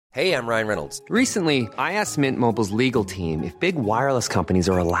Hey, I'm Ryan Reynolds. Recently, I asked Mint Mobile's legal team if big wireless companies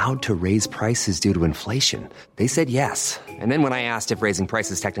are allowed to raise prices due to inflation. They said yes. And then when I asked if raising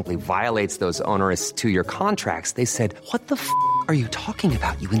prices technically violates those onerous two-year contracts, they said, "What the f*** are you talking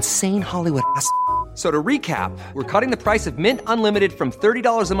about, you insane Hollywood ass?" So to recap, we're cutting the price of Mint Unlimited from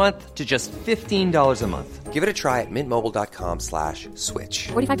 $30 a month to just $15 a month. Give it a try at mintmobile.com/switch.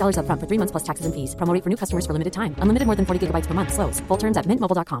 $45 up front for 3 months plus taxes and fees. Promo rate for new customers for limited time. Unlimited more than 40 gigabytes per month. Slows full terms at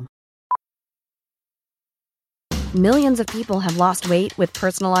mintmobile.com. Millions of people have lost weight with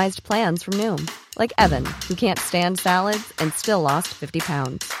personalized plans from Noom. Like Evan, who can't stand salads and still lost 50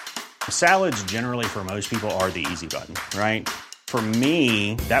 pounds. Salads generally for most people are the easy button, right? For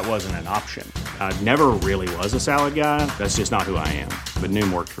me, that wasn't an option. I never really was a salad guy. That's just not who I am. But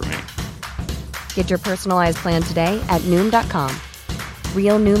Noom worked for me. Get your personalized plan today at Noom.com.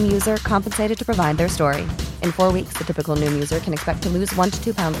 Real Noom user compensated to provide their story. In 4 weeks, the typical Noom user can expect to lose 1 to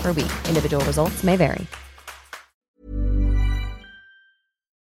 2 pounds per week. Individual results may vary.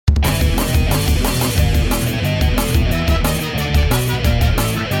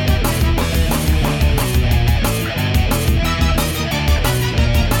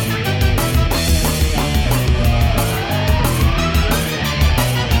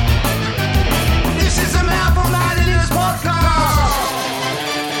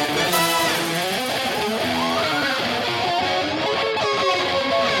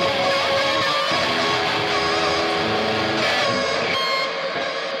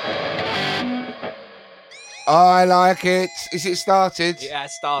 I like it. Is it started? Yeah, it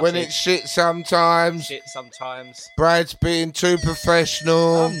started. When it's shit sometimes. Shit sometimes. Brad's being too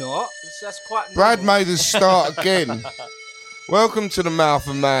professional. I'm not. That's quite normal. Brad made us start again. Welcome to the mouth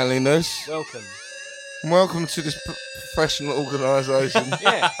of manliness. Welcome. Welcome to this professional organisation.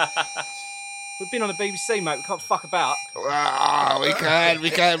 Yeah. We've been on the BBC, mate. We can't fuck about. We can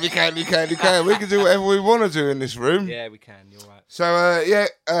do whatever we want to do in this room. Yeah, we can. You're right. So, right,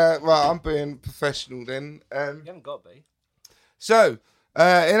 I'm being professional then. You haven't got to be. So,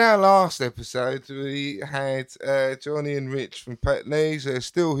 in our last episode, we had Johnny and Rich from Putney's. They're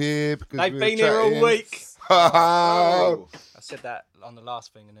still here because they've we been were here all chatting. week. Oh. I said that on the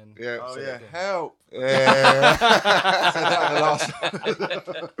last thing, and then help. Yeah.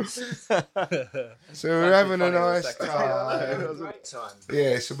 So we're having a nice time. Great time.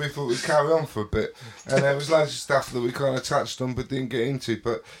 Yeah, so we thought we'd carry on for a bit, and there was loads of stuff that we kind of touched on but didn't get into.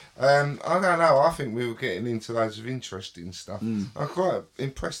 But I don't know. I think we were getting into loads of interesting stuff. I'm quite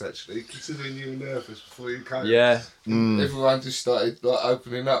impressed actually, considering you were nervous before you came. Yeah. Everyone just started like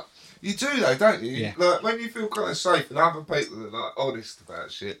opening up. You do though, don't you? Yeah. Like when you feel kind of safe and other people are like honest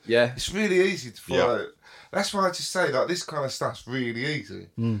about shit. Yeah. It's really easy to follow. That's why I just say like this kind of stuff's really easy.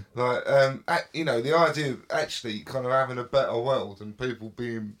 Like the idea of actually kind of having a better world and people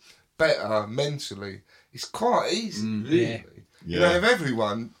being better mentally is quite easy, really. Yeah. You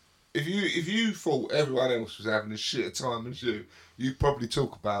know, if you thought everyone else was having a shit time as you'd probably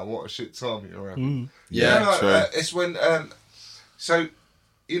talk about what a shit time you're having. It's when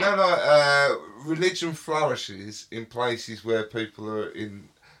religion flourishes in places where people are in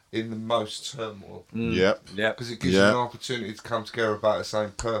the most turmoil. Yep. Because it gives you an opportunity to come together about the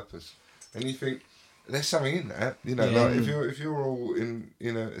same purpose. And you think, there's something in that. You know, like if you're all in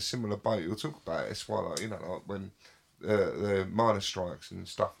a similar boat, you'll talk about it. It's why, like when the miners' strikes and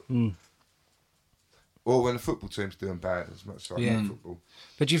stuff. Or when the football team's doing bad, as much like football.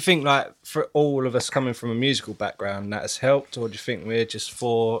 But do you think, like, for all of us coming from a musical background, that has helped, or do you think we're just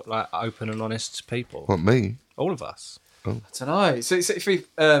for like open and honest people? What, me? All of us. I don't know. So if we,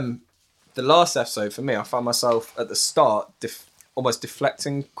 the last episode for me, I found myself at the start almost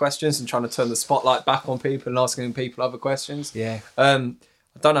deflecting questions and trying to turn the spotlight back on people and asking people other questions. Yeah.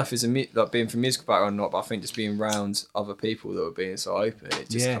 I don't know if it's like being from musical background or not, but I think just being around other people that were being so open, it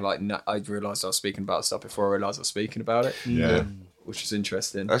just kind of like I realised I was speaking about stuff before I realised I was speaking about it. Yeah. Which is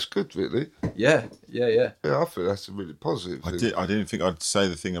interesting. That's good, really. Yeah. Yeah, I think that's a really positive thing. I didn't think I'd say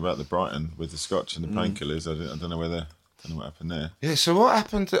the thing about the Brighton with the scotch and the painkillers. I don't know what happened there. Yeah, so what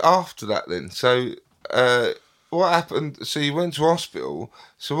happened after that then? So, what happened? So you went to hospital.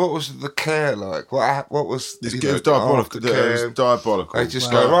 So what was the care like? What was? It was diabolical. It was diabolical. They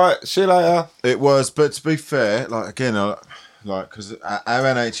just go, right, see you later. It was, but to be fair, like again, because our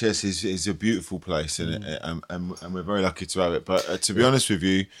NHS is a beautiful place, and we're very lucky to have it. But to be honest with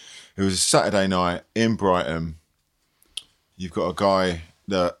you, it was a Saturday night in Brighton. You've got a guy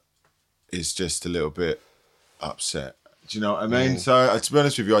that is just a little bit upset. Do you know what I mean? So to be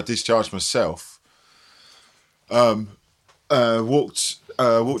honest with you, I discharged myself. Walked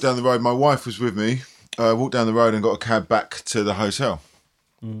down the road. My wife was with me. Walked down the road and got a cab back to the hotel.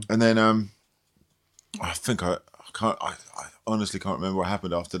 And then I think I honestly can't remember what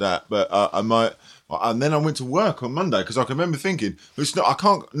happened after that. But and then I went to work on Monday because I can remember thinking, I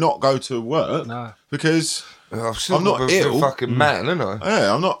can't not go to work because I'm not ill. Fucking man, isn't I?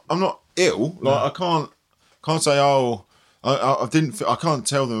 Yeah, I'm not ill. Like I can't say I can't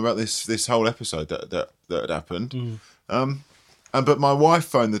tell them about this whole episode that had happened. But my wife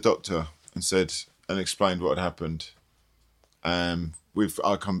phoned the doctor and explained what had happened. I'm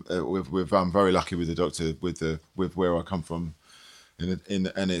very lucky with the doctor with where I come from, and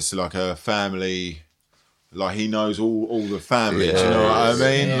it's like a family. Like he knows all the family. Do you know what I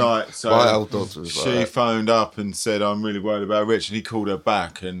mean? Yeah. Like so, my old daughter was she like phoned up and said, "I'm really worried about Rich," and he called her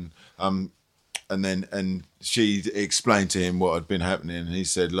back and she explained to him what had been happening, and he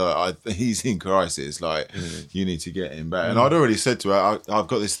said, "Look, he's in crisis. Like, you need to get him back." And I'd already said to her, I've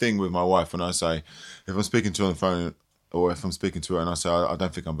got this thing with my wife when I say, if I'm speaking to her on the phone, or if I'm speaking to her and I say, I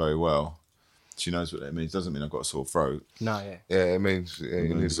don't think I'm very well, she knows what that means. Doesn't mean I've got a sore throat. No, yeah. Yeah, it means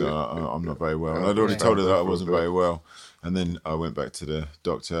I'm not very well. And I'd already told her that I wasn't very well. And then I went back to the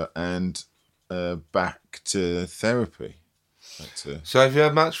doctor and back to therapy. So have you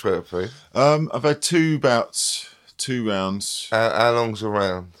had much therapy? I've had 2 bouts, 2 rounds. How long's a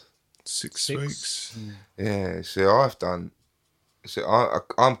round? 6 weeks. Yeah, see, I've done... See,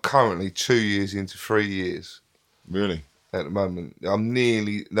 I'm currently 2 years into 3 years. Really? At the moment. I'm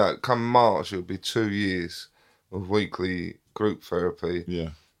nearly... No, come March, it'll be 2 years of weekly group therapy.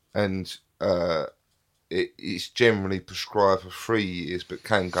 Yeah. And it's generally prescribed for 3 years, but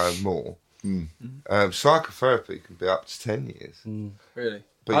can go more. Psychotherapy can be up to 10 years. Really?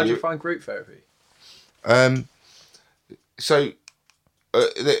 But How do you find group therapy? It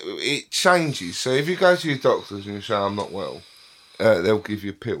changes. So if you go to your doctors and you say, I'm not well, they'll give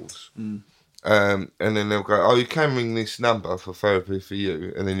you pills. And then they'll go, oh, you can ring this number for therapy for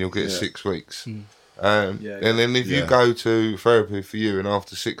you, and then you'll get 6 weeks. And then if you go to therapy for you and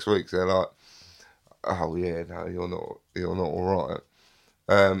after 6 weeks they're like, oh yeah, no, you're not all right.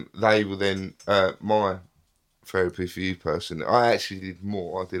 They will then, my therapy for you person, I actually did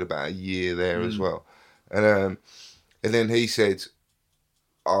more. I did about a year there as well. And then he said,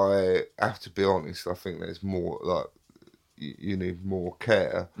 I have to be honest, I think there's more, like, you need more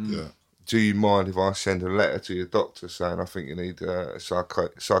care. Yeah. Do you mind if I send a letter to your doctor saying I think you need a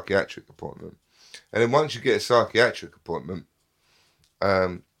psychiatric appointment? And then once you get a psychiatric appointment,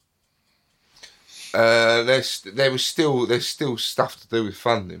 there's still stuff to do with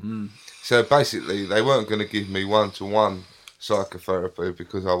funding. So basically, they weren't going to give me one-to-one psychotherapy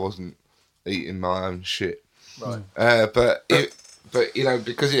because I wasn't eating my own shit. Right. But you know,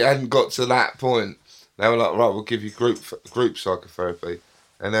 because it hadn't got to that point, they were like, right, we'll give you group psychotherapy.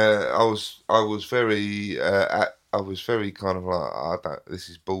 And I was very kind of like, this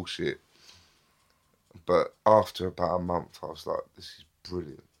is bullshit. But after about a month, I was like, this is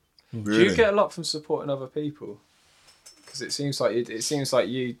brilliant. Really? Do you get a lot from supporting other people? Because it seems like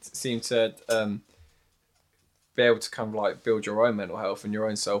you seem to be able to kind of like build your own mental health and your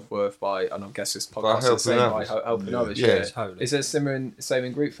own self-worth by, and I guess this podcast is the same, by helping others. Yeah, totally. Is it same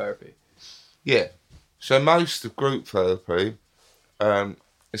in group therapy? Yeah. So most of group therapy,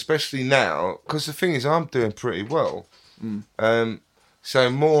 especially now, because the thing is, I'm doing pretty well. So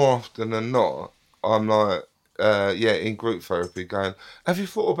more often than not, I'm like, in group therapy, going, have you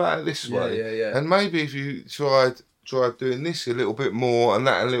thought about it this way? Yeah. And maybe if you tried doing this a little bit more and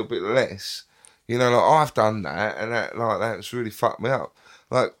that a little bit less, you know, like I've done that, and that's really fucked me up.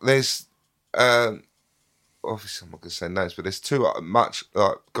 Like there's, obviously I'm not gonna say names, but there's 2 much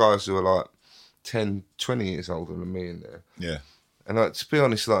like guys who are like 10, 20 years older than me in there. Yeah. And like, to be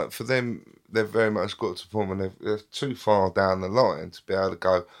honest, like for them, they've very much got to the point when they're too far down the line to be able to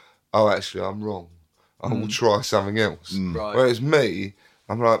go, oh, actually, I'm wrong. I will try something else. Right. Whereas me,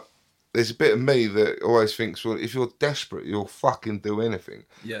 I'm like, there's a bit of me that always thinks, well, if you're desperate, you'll fucking do anything.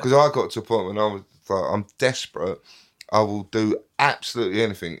 Yeah. Because I got to a point when I was like, I'm desperate, I will do absolutely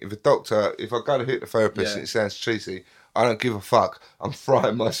anything. If I go to hit the therapist and it sounds cheesy, I don't give a fuck. I'm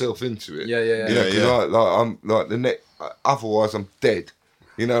throwing myself into it. I'm like the next. Otherwise, I'm dead.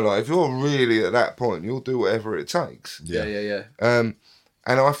 You know, like if you're really at that point, you'll do whatever it takes. Yeah. And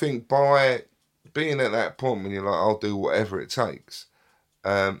I think by being at that point when you're like, I'll do whatever it takes,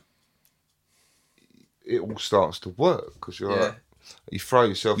 it all starts to work because you're like, you throw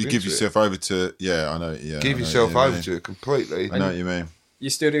yourself. You give yourself over to I know. Yeah, give yourself over to it completely. I know what you mean. You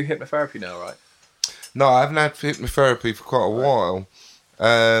still do hypnotherapy now, right? No, I haven't had hypnotherapy for quite a while.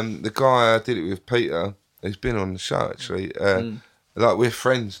 The guy I did it with, Peter, who's been on the show actually. Like we're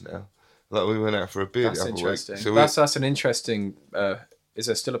friends now. Like we went out for a beer the other week. So that's an interesting. is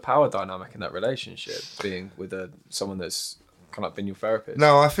there still a power dynamic in that relationship, being with someone that's kind of been your therapist?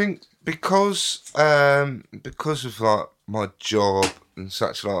 No, I think because of like my job and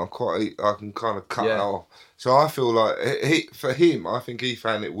such, like I can kind of cut it off. So I feel like for him, I think he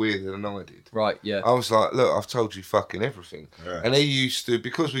found it weirder than I did. Right, yeah. I was like, look, I've told you fucking everything. Yeah. And he used to,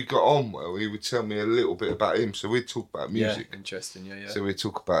 because we got on well, he would tell me a little bit about him. So we'd talk about music. Yeah, interesting, yeah. So we'd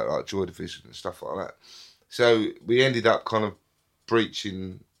talk about like Joy Division and stuff like that. So we ended up kind of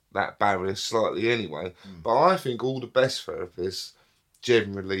breaching that barrier slightly anyway. But I think all the best therapists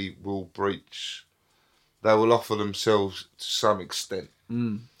generally will breach. They will offer themselves to some extent.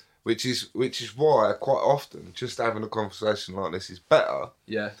 Which is why quite often just having a conversation like this is better.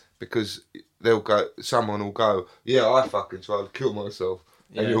 Yeah. Because someone will go, yeah, I fucking tried to kill myself.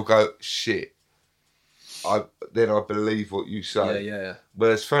 Yeah. And you'll go, shit. Then I believe what you say. Yeah.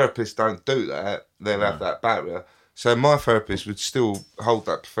 Whereas therapists don't do that. They'll have that barrier. So my therapist would still hold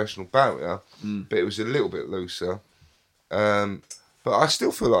that professional barrier, but it was a little bit looser. But I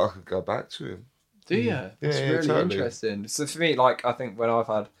still feel like I could go back to him. Do you? That's really totally. interesting. So for me, like, I think when I've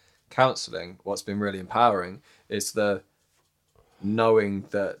had counselling, what's been really empowering is the knowing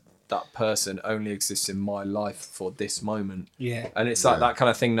that that person only exists in my life for this moment. Yeah. And it's like that kind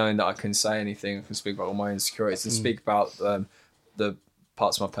of thing, knowing that I can say anything, I can speak about all my insecurities and speak about the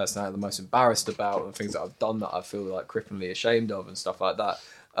parts of my personality I'm the most embarrassed about and things that I've done that I feel like crippling ashamed of and stuff like that.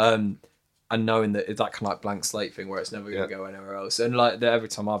 And knowing that it's that kind of like blank slate thing where it's never going to go anywhere else. And like that every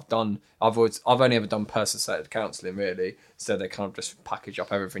time I've only ever done person-centered counselling really. So they kind of just package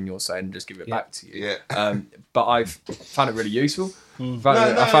up everything you're saying and just give it back to you. Yeah. But I've found it really useful.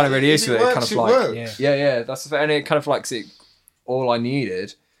 I found it really useful. It works. Yeah. That's the thing. And it kind of like all I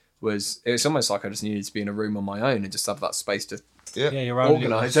needed was, it was almost like I just needed to be in a room on my own and just have that space to your own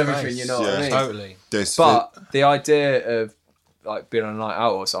organise everything. You know what I mean? Totally. But the idea of like being on a night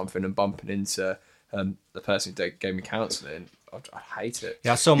out or something and bumping into the person who gave me counselling, I hate it.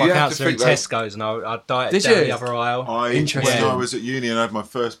 Yeah, I saw my counsellor in Tesco's and I dieted down the other aisle. When I was at uni and I had my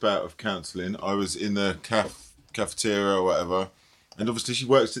first bout of counselling, I was in the cafeteria or whatever, and obviously she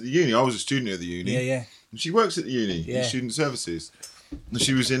works at the uni. I was a student at the uni. Yeah. And she works at the uni in student services. And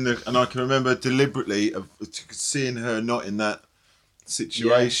she was in and I can remember deliberately seeing her not in that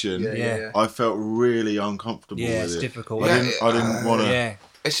situation. I felt really uncomfortable with it. It's difficult. I didn't want to. Yeah.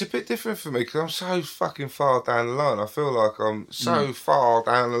 It's a bit different for me because I'm so fucking far down the line. I feel like I'm so far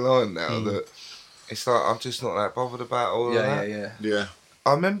down the line now that it's like I'm just not that bothered about all of that. Yeah.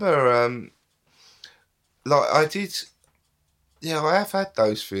 I remember, I have had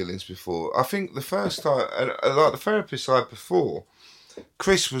those feelings before. I think the first time, like the therapist I had before,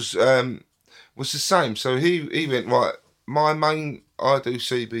 Chris was the same. So he went, right, I do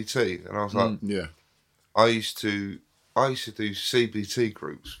CBT, and I was like, I used to do CBT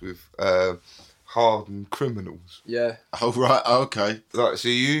groups with hardened criminals. Yeah. Oh right. Okay. Like, so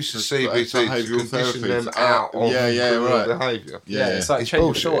you use the CBT to condition them out of criminal behaviour. Yeah. It's like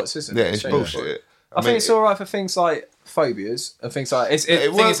change of thoughts, isn't it? Yeah, it's bullshit. I think it's all right for things like phobias and things like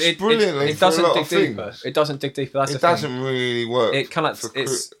it works brilliantly. It doesn't for a lot dig of deeper. things. It doesn't dig deeper. That's it doesn't really work. It kind of for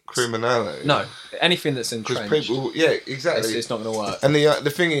criminality. No, anything that's entrenched. People, exactly. It's not going to work. And the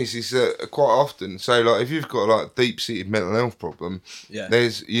thing is that quite often, so like if you've got like deep seated mental health problem,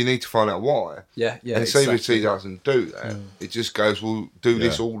 you need to find out why. Yeah. And CBT doesn't do that. It just goes, well, do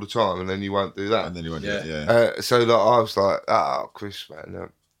this all the time, and then you won't do that. And then you won't do it. So like I was like, Chris, man.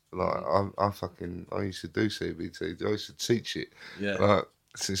 Like I used to do CBT. I used to teach it. Yeah. Like,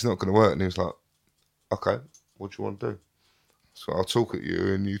 so it's not going to work. And he was like, "Okay, what do you want to do?" So I'll talk at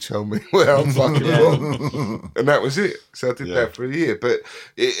you and you tell me where I'm fucking wrong. And that was it. So I did that for a year. But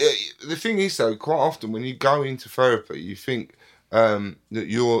the thing is, though, quite often when you go into therapy, you think that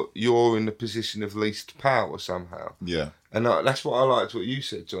you're in the position of least power somehow. Yeah. And that's what I liked. What you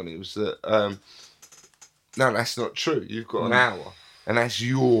said, Johnny, was that no, that's not true. You've got an hour. And that's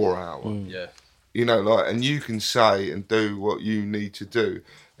your hour. Yeah. You know, like, and you can say and do what you need to do.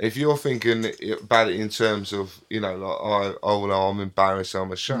 If you're thinking about it in terms of, you know, like, I'm embarrassed,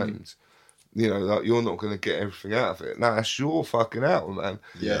 I'm ashamed, you know, like, you're not going to get everything out of it. No, that's your fucking hour, man.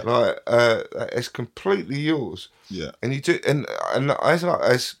 Yeah. Like, it's completely yours. Yeah. And you do, and as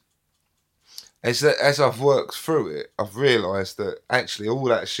I've worked through it, I've realised that actually all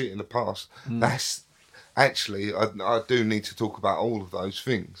that shit in the past, that's, actually, I do need to talk about all of those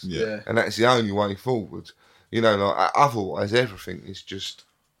things. Yeah. And that's the only way forward. You know, like, otherwise everything is just,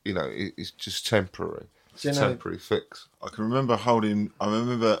 you know, it's just temporary. It's a temporary fix. I can remember and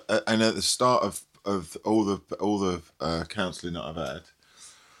at the start of all the counselling that I've had,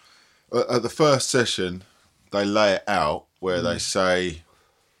 at the first session, they lay it out where they say,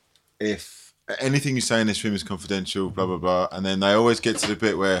 if anything you say in this room is confidential, blah blah blah, and then they always get to the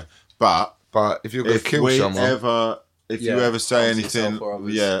bit where, but if you're going to kill someone, if you ever say harm anything, yourself or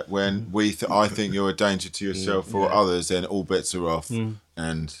others. when I think you're a danger to yourself or others, then all bets are off.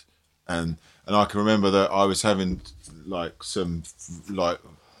 And I can remember that I was having like some like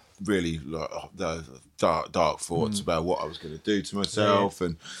really like dark thoughts about what I was going to do to myself,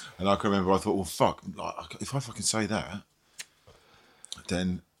 and I can remember I thought, well, fuck, like, if I fucking say that,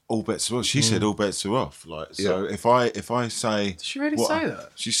 then all bets are off. She said all bets are off. Like, so if I say, Did she really say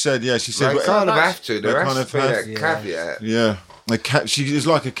that? She said, yeah, she said they kind of have to. they There kind has of to be have- that caveat. Yeah. She was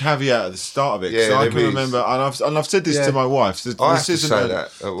like a caveat at the start of it. Yeah, So I there can is. remember, and I've said this to my wife. This I have to isn't say a- that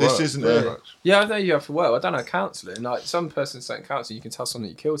at This work, isn't very a. much. Yeah, I know you have to work. I don't know counselling. Like some persons don't counsel, you can tell someone that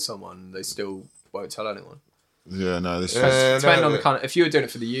you killed someone, and they still won't tell anyone. Yeah, no, this is. Depending on the kind of. If you were doing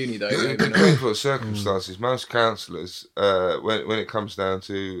it for the uni though, It depends what circumstances. Most counsellors, when it comes down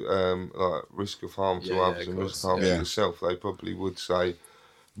to like risk of harm to others and risk of harm to yourself, they probably would say,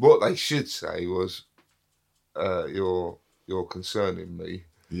 what they should say was, "You're concerning me."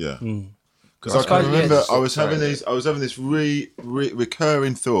 Yeah. Because I can remember I was having this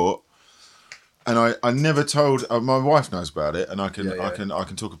recurring thought, and I never told my wife knows about it, and I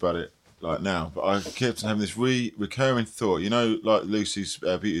can talk about it like now. But I kept having this recurring thought, you know, like Lucy's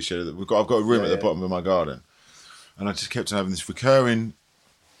beauty shed that I've got a room at the bottom of my garden, and I just kept having this recurring,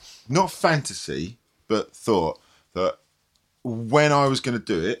 not fantasy, but thought that when I was going to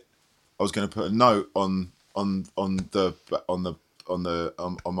do it, I was going to put a note on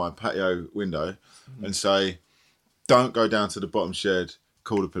my patio window and say, "Don't go down to the bottom shed.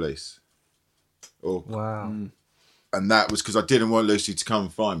 Call the police." Wow. And that was because I didn't want Lucy to come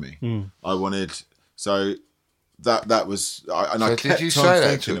and find me. I wanted that was. I So kept did you on say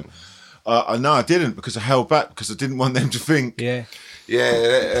that thinking to them? No, I didn't, because I held back because I didn't want them to think. Yeah.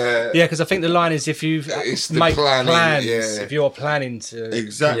 Yeah, Yeah, because I think the line is if you It's the make planning, plans, yeah. if you're planning to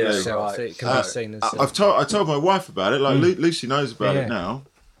Exactly. kill yourself, it can be seen as. I told my wife about it. Like Lucy knows about Yeah. it now,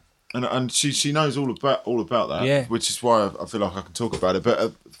 and she knows all about that. Yeah. Which is why I feel like I can talk about it.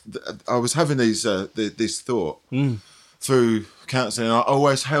 But I was having this thought through counselling. I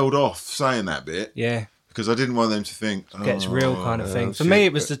always held off saying that bit. Yeah. Because I didn't want them to think Gets real kind of thing. For shit. me,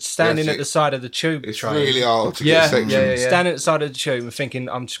 it was the standing That's at the it. side of the tube it's train. really hard to Yeah, get sections. Standing at the side of the tube and thinking,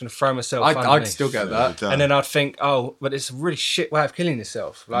 I'm just going to throw myself I'd underneath. still get that. And then I'd think, oh, but it's a really shit way of killing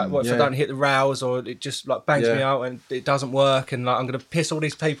yourself. Like, what if I don't hit the rails, or it just like bangs me out and it doesn't work, and like I'm going to piss all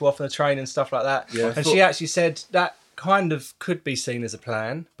these people off on the train and stuff like that. Yeah. And she actually said that kind of could be seen as a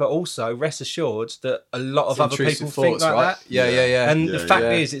plan, but also rest assured that a lot of other Intrusive people think thoughts, like right? that. Yeah. And the fact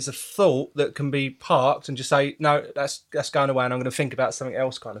yeah. is, it's a thought that can be parked and just say, no, that's going away, and I'm going to think about something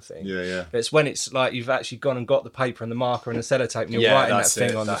else, kind of thing. Yeah. But it's when it's like you've actually gone and got the paper and the marker and the sellotape, and you're Yeah, writing that that's thing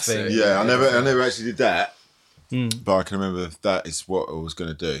it, on the that's thing. it. Yeah, I never actually did that. But I can remember that is what I was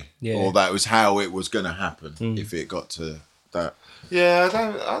going to do, or that was how it was going to happen if it got to that. Yeah,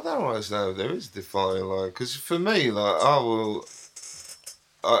 I don't always know if there is a defining line, because for me, like I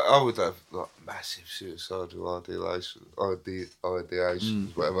would have like massive suicidal ideations,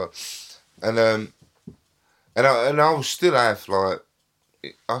 whatever, and I will still have like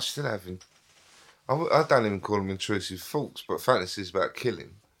I don't even call them intrusive thoughts, but fantasies about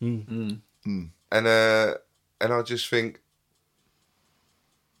killing, and I just think,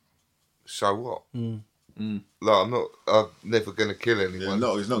 so what? Like I'm never gonna kill anyone.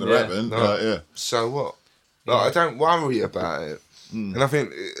 No, it's not going to happen. No. So what? Like, I don't worry about it. And I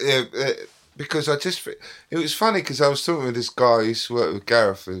think, because I just, it was funny because I was talking with this guy who used to work with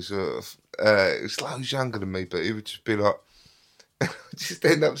Gareth, who's sort of, he's younger than me, but he would just be like, just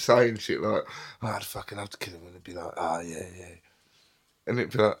end up saying shit like, oh, I'd fucking have to kill him. And it'd be like, oh, yeah. And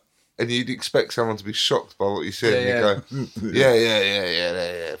it'd be like, and you'd expect someone to be shocked by what you said. And you'd go,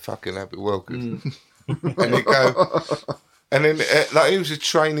 yeah, fucking that'd be well good. And he'd go, and then, like, he was a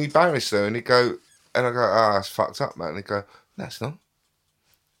trainee barrister, and he'd go, and I go, that's fucked up, man. And he'd go, no, it's not.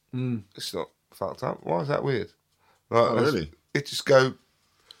 It's not fucked up. Why is that weird? Like, really? It just go,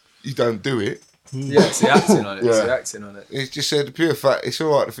 you don't do it. Yeah, it's the acting on it. It's the acting on it. It's just said the pure fact. It's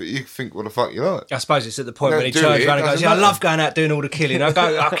all right if you think what the fuck you like. I suppose it's at the point Don't when he do turns it, around and goes, doesn't I matter. love going out doing all the killing.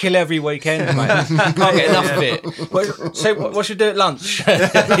 I kill every weekend, mate. Can't get enough of it. So what should we do at lunch? Yeah.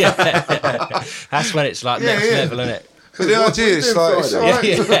 That's when it's like next level, isn't it? But the idea is like, it's all right.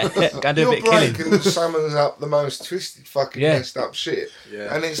 Go and do a Your bit of brain killing. can summon up the most twisted, fucking messed up shit,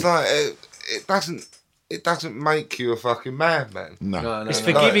 and it's like it doesn't make you a fucking madman. No. It's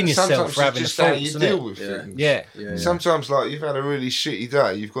forgiving yourself sometimes for having it's the just how faults, you isn't deal it? with things. Yeah. Sometimes, like, you've had a really shitty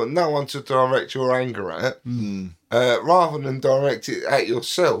day, you've got no one to direct your anger at. Rather than direct it at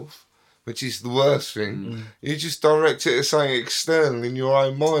yourself, which is the worst thing. You just direct it at something external in your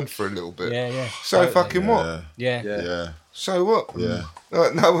own mind for a little bit. Yeah. So Totally. fucking what? Yeah. So what? Yeah.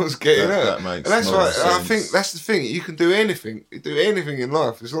 Like, no one's getting hurt. That makes and that's more why I sense. think that's the thing. You can do anything. You do anything in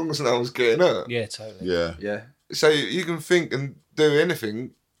life as long as no one's getting hurt. Yeah, totally. Yeah. Yeah. So you can think and do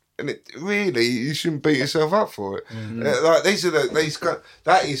anything, and it really you shouldn't beat yourself up for it. Like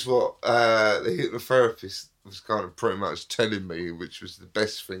that is what the hypnotherapist was kind of pretty much telling me, which was the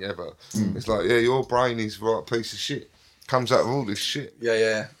best thing ever. It's like, yeah, your brain is the right piece of shit. Comes out of all this shit.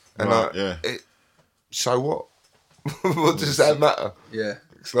 Yeah. And Right, so what? What does that matter? Yeah.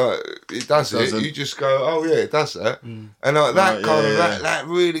 It's like it does it. You just go, oh yeah, it does that, and like that that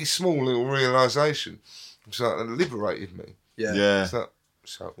really small little realization, it's like it liberated me. Yeah. It's like,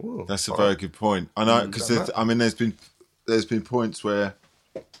 so, ooh, That's a very good point. I know, because there's been points where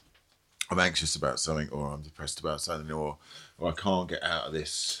I'm anxious about something, or I'm depressed about something, or I can't get out of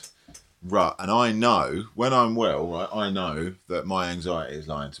this rut. And I know when I'm well, right, I know that my anxiety is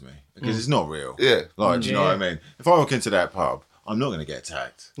lying to me because it's not real. Yeah. Like, do you know what I mean? If I walk into that pub, I'm not going to get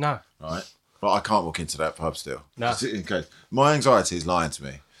attacked. No. Right? But I can't walk into that pub still. No. In case my anxiety is lying to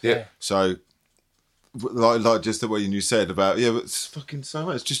me. Yeah. So, like just the way you said about, but it's fucking so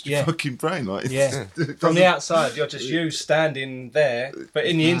much. It's just your fucking brain. Like, From the outside, you're just you standing there, but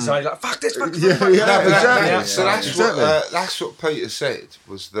in the inside, you're like, fuck this, fuck this. Exactly. So that's what Peter said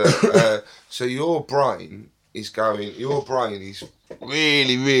was that. So your brain is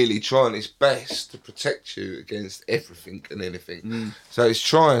really, really trying its best to protect you against everything and anything. So it's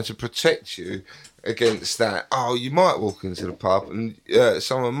trying to protect you against that. Oh, you might walk into the pub and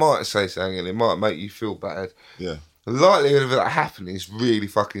someone might say something and it might make you feel bad. Yeah. The likelihood of that happening is really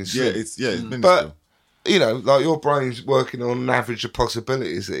fucking slim. It's minuscule. But you know, like your brain's working on an average of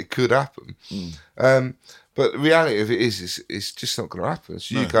possibilities that it could happen. But the reality of it is it's just not going to happen.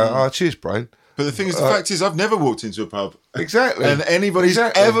 So you go, oh, cheers, brain. But the thing is, the fact is, I've never walked into a pub. Exactly. And anybody's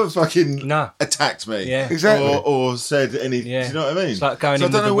ever fucking attacked me. Yeah. Exactly. Or said anything. Yeah. Do you know what I mean? It's like going so I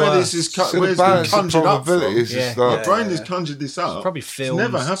in don't with know the where worst. this is So where the it's been balance of conjured up from. probabilities is My like, brain has conjured this up. Probably It's films,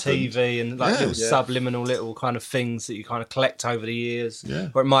 never happened. TV, and like little subliminal little kind of things that you kind of collect over the years. Yeah.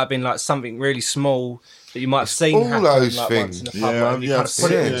 Or it might have been like something really small that you might have seen all happen those like things. once in a pub, Yeah, and you yeah, kind of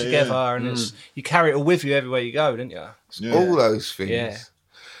put it yeah, all together, and it's you carry it all with you everywhere you go, don't you? Yeah. all those things. Yeah.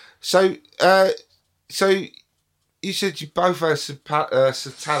 So, you said you both had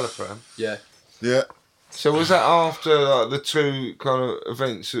citalopram. Yeah. Yeah. So was that after like the two kind of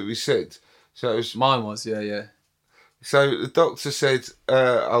events that we said? So it was. Mine was, yeah. So the doctor said,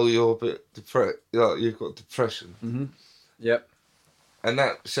 "Oh, you're a bit depressed. Like you've got depression." Mm-hmm. Yep. And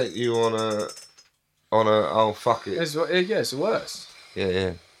that sent you on a oh fuck it. It's the worst.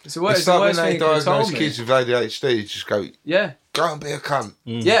 Yeah. It's the worst. It's like when they thing you could have diagnose told me. kids with ADHD, you just go, Yeah. go and be a cunt.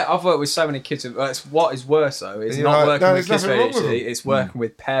 Yeah, I've worked with so many kids. It's what is worse though. It's And you're not like, working no, with there's kids with nothing wrong with ADHD. them. It's working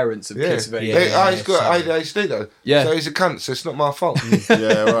with parents of Yeah. kids with ADHD. He's got ADHD though. Yeah. So he's a cunt, so it's not my fault.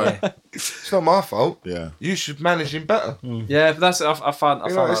 Yeah, right. It's not my fault. Yeah. You should manage him better. Yeah, but that's I found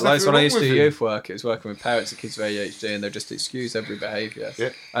You know, that there's loads when nothing I used to wrong do with him. youth work. It was working with parents of kids with ADHD, and they just excuse every behaviour. Yeah.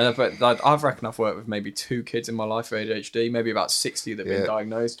 And I've reckon I've worked with maybe 2 kids in my life with ADHD, maybe about 60 that have been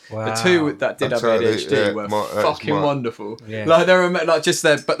diagnosed. Wow. The 2 that did have Totally, ADHD were that's fucking mine. wonderful. Yeah. Like they're like just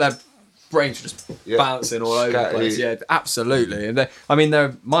their brains were just Yeah. bouncing all over the Scattered. place. Yeah, absolutely. And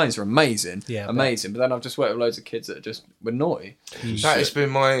their minds are amazing. Yeah, amazing. But then I've just worked with loads of kids that just were naughty. That has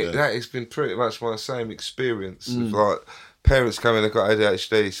been that has been pretty much my same experience. Of like parents coming, they've got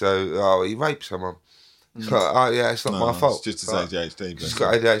ADHD, so he raped someone. It's like, oh yeah, it's not my fault. It's just Like, his ADHD. He's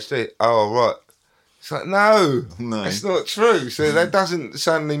got ADHD. Oh right. It's like no, that's not true. So that doesn't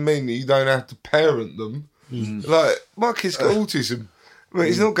suddenly mean that you don't have to parent them. Like my kid's got autism. But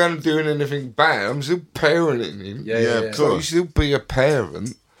he's not going to do anything bad. I'm still parenting him. Yeah, of So course. you still be a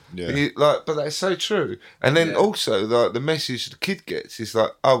parent. Yeah. But that's so true. And then also, like the message the kid gets is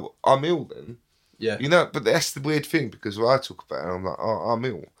like, "Oh, I'm ill." Then, Yeah. you know. But that's the weird thing because when I talk about it, I'm like, "Oh, I'm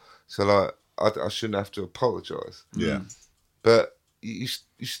ill," so like I shouldn't have to apologise. Yeah. But you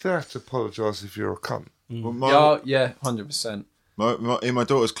still have to apologise if you're a cunt. Well, Yeah, 100%. in my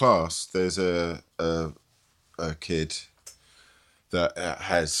daughter's class, there's a kid that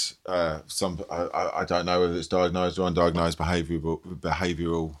has some I don't know whether it's diagnosed or undiagnosed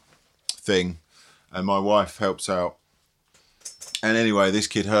behavioural thing, and my wife helps out. And anyway, this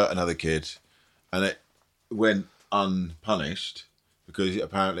kid hurt another kid, and it went unpunished because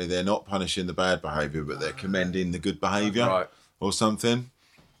apparently they're not punishing the bad behaviour, but they're commending the good behaviour, Right. or something.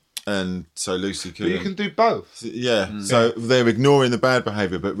 And so Lucy But you can do both. yeah. So they're ignoring the bad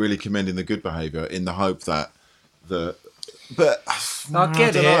behaviour, but really commending the good behaviour in the hope that the But I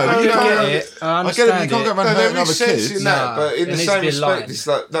get it. know. I You get can't- it. I I get it. understand You can't go it. around No, hurting there other is sense kids. in that, No, but in there the needs same to be a line. respect, it's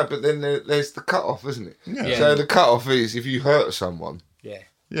like no. But then there's the cut off, isn't it? Yeah. So the cut off is if you hurt someone,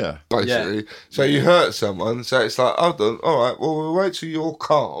 Yeah. basically. So you hurt someone, so it's like, hold on, all right. Well, we'll wait till you're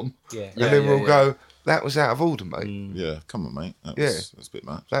calm, and then we'll go. That was out of order, mate. Yeah, come on, mate. That's a bit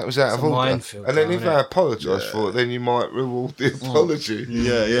much. That was out of a order. minefield, And then if isn't they it? apologise for it, then you might reward the apology.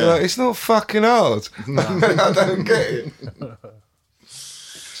 Yeah, You're like, it's not fucking hard. I don't get it.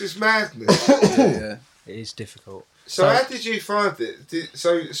 It's just madness. Yeah. It is difficult. So how did you find it?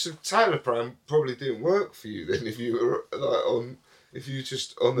 So Talipram probably didn't work for you then if you were like on. If you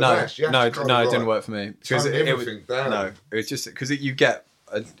just on the dash, you have to kind of it didn't work for me because tone it was everything down. no, it was just because you get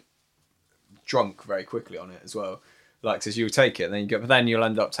drunk very quickly on it as well. Like, because you take it, and then but then you'll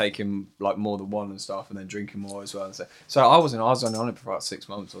end up taking like more than one and stuff, and then drinking more as well. And so I was only on it for about 6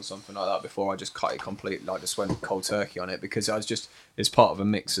 months or something like that before I just cut it completely, like just went cold turkey on it because it's part of a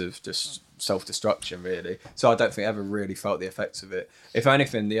mix of just self-destruction really. So I don't think I ever really felt the effects of it. If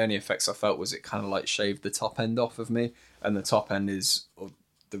anything, the only effects I felt was it kind of like shaved the top end off of me, and the top end is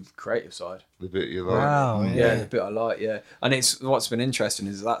the creative side. The bit you like. Wow. Yeah, the bit I like, and it's what's been interesting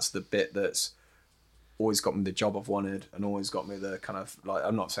is that's the bit that's always got me the job I've wanted, and always got me the kind of like,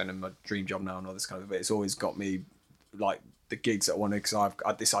 I'm not saying I'm my dream job now and all this kind of bit. It's always got me like the gigs that I wanted because I've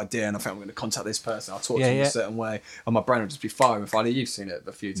got this idea and I think I'm going to contact this person. I'll talk to them in a certain way, and my brain will just be firing. Finally, you've seen it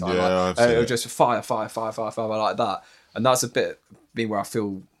a few times. Yeah, like, I've seen it'll it. just fire like that, and that's a bit me where I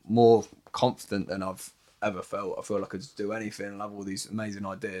feel more confident than I've ever felt. I feel like I could just do anything and have all these amazing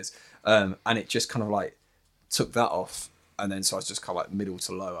ideas, and it just kind of like took that off, and then so I was just kind of like middle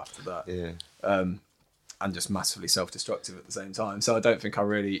to low after that. Yeah. And just massively self-destructive at the same time. So I don't think I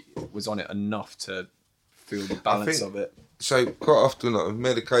really was on it enough to feel the balance of it. So quite often, like with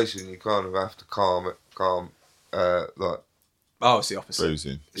medication, you kind of have to calm, like. Oh, it's the opposite.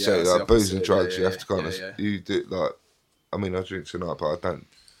 Boozing. Yeah, So it's the like booze and opposite. drugs, you Yeah, have to kind of yeah. you do like. I mean, I drink tonight, but I don't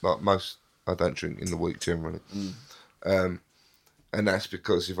like most. I don't drink in the week generally, and that's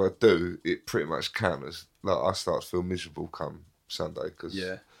because if I do, it pretty much counters. Like I start to feel miserable come Sunday because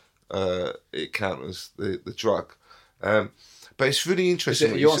it counters the drug. But it's really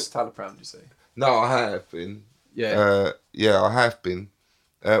interesting. You on citalopram, you say? No, I have been. Yeah. Yeah, I have been.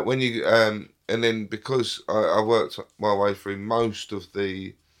 When you and then because I worked my way through most of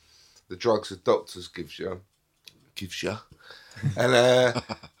the drugs that doctors gives you, and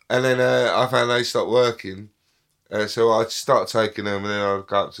then I found they stopped working. So I'd start taking them, and then I'd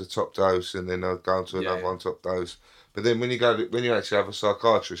go up to the top dose, and then I'd go on to another one top dose. But then when you actually have a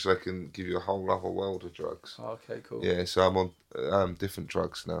psychiatrist, they can give you a whole other world of drugs. Oh, okay, cool. Yeah, so I'm on different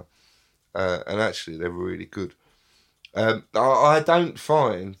drugs now, and actually they're really good. I don't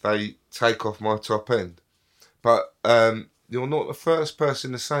find they take off my top end, but you're not the first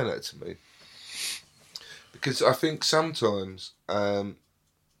person to say that to me, because I think sometimes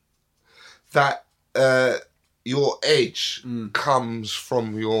that your edge comes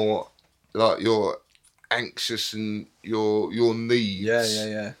from your anxious and your needs.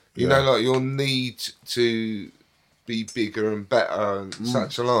 Yeah. You know, like your need to be bigger and better and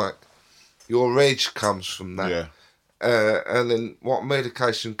such alike. Your edge comes from that. Yeah. And then what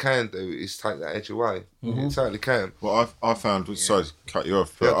medication can do is take that edge away. It totally can. Well, I found. Sorry to cut you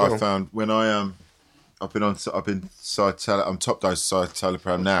off, but Yeah, go I on. found when I'm top dose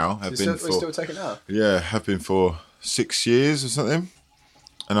citalopram now. I've been We're still taking it now? Yeah, have been for 6 years or something.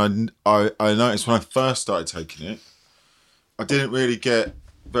 And I noticed when I first started taking it, I didn't really get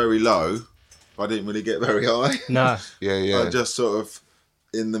very low, but I didn't really get very high. No. Yeah. I just sort of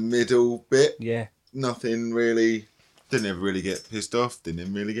in the middle bit. Yeah. Nothing really. Didn't ever really get pissed off. Didn't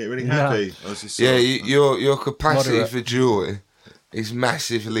even really get really No. happy. I was just Yeah, sort of, your capacity Moderate. for joy is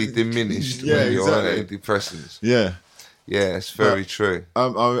massively diminished Yeah, when you're on exactly. antidepressants. yeah. Yeah, it's very true.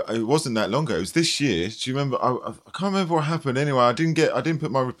 It wasn't that long ago. It was this year. Do you remember? I can't remember what happened. Anyway, I didn't put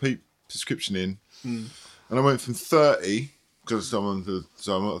my repeat prescription in, and I went from 30 because I'm on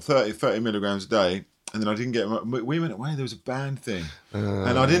 30 milligrams a day, and then I didn't get. We went away. There was a band thing,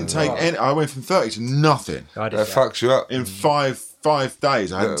 and I didn't take any. I went from 30 to nothing I did That fucks you up. in five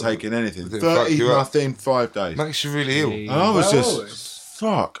days. I hadn't taken anything. Did it fuck 30 you up? nothing 5 days. Makes you really ill. And I was just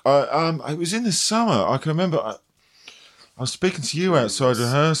fuck. It was in the summer. I can remember. I was speaking to you outside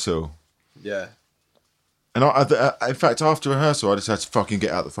rehearsal, Yeah. and in fact, after rehearsal, I just had to fucking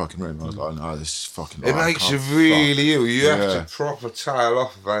get out the fucking room. I was like, "No, this is fucking." It I makes you can't really ill. You Yeah. have to proper tail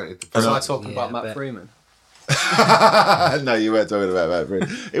off of antidepressants. Was I talking about I Matt bet. Freeman? fuck." No, you weren't talking about that. Really.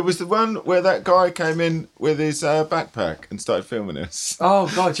 It was the one where that guy came in with his backpack and started filming us.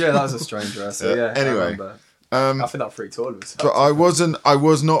 Oh, God, yeah, that was a strange rehearsal. Yeah, I Anyway. remember. I think that freaked all of us out. But I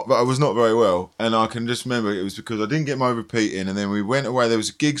was not very well, and I can just remember it was because I didn't get my repeating, and then we went away. There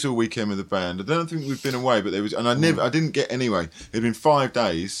was gigs all weekend with the band. I don't think we'd been away, but there was, and I didn't get anyway. It'd been 5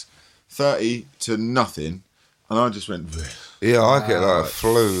 days, 30 to nothing, and I just went. Yeah, I get like a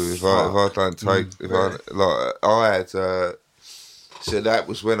flu if I don't take I had. So that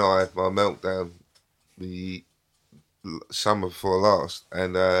was when I had my meltdown, the summer before last,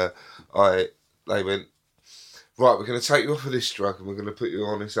 and they went, right, we're going to take you off of this drug and we're going to put you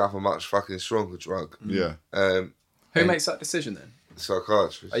on this other much fucking stronger drug. Yeah. Who makes that decision then? The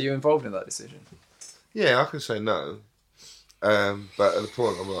psychiatrist. Are you involved in that decision? Yeah, I can say no. But at the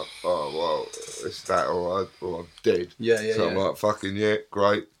point I'm like, oh, well, it's that or I'm dead. Yeah. So I'm like, fucking yeah,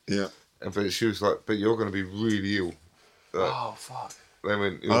 great. Yeah. But she was like, but you're going to be really ill. Like, Oh, fuck. They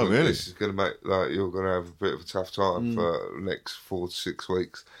went, really? This is going to make, like, you're going to have a bit of a tough time for the next 4 to 6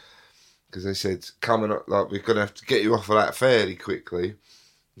 weeks. Because they said, coming up, like, we're going to have to get you off of that fairly quickly,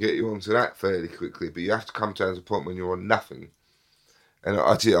 get you onto that fairly quickly, but you have to come down to a point when you're on nothing. And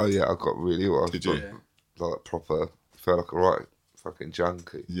I did, I got really ill. Did you? Like, proper, felt like a right fucking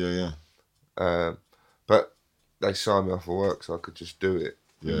junkie. Yeah. But they signed me off for work so I could just do it.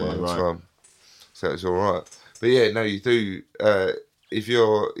 Yeah, in my own right. time. So it was all right. But yeah, no, you do. If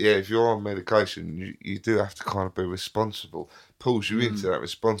you're on medication, you do have to kind of be responsible. Pulls you into that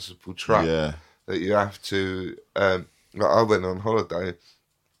responsible trap that you have to. Like I went on holiday, and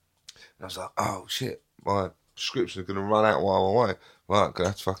I was like, oh shit, my prescription's going to run out while I'm away. Right, I'm going to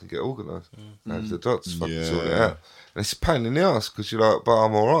have to fucking get organised. Have the doctors fucking sort it out. And it's a pain in the ass because you're like, but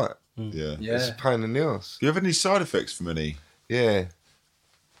I'm all right. Yeah. It's a pain in the ass. Do you have any side effects from any? Yeah.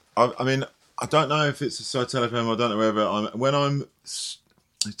 I mean, I don't know if it's a cytoplasm. I don't know whether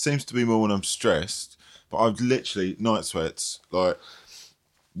it seems to be more when I'm stressed, but I've literally night sweats, like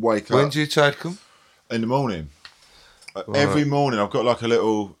wake up. When do you take them? In the morning. Every morning I've got like a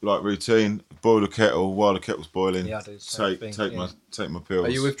little like routine, boil the kettle while the kettle's boiling. Yeah, I do the same thing, take my pills.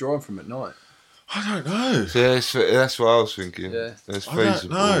 Are you withdrawing from at night? I don't know. Yeah, that's what I was thinking. Yeah. It's I don't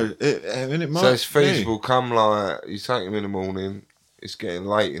feasible. know. It might So it's be. feasible. Come like you take them in the morning. It's getting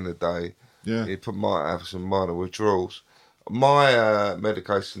late in the day. Yeah. You might have some minor withdrawals. My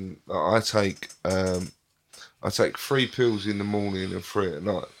medication that I take 3 pills in the morning and 3 at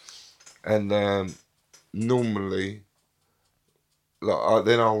night, and normally,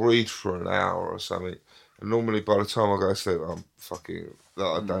 then I'll read for an hour or something. And normally, by the time I go to sleep, I'm fucking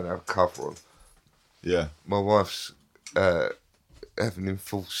I don't have cover on. Yeah. My wife's having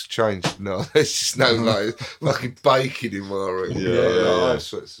enforced change. No, there's just no like fucking bacon in my room. Yeah. I have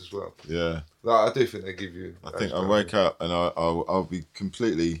sweats as well. Yeah. Like, I do think they give you. I think I wake up and I'll be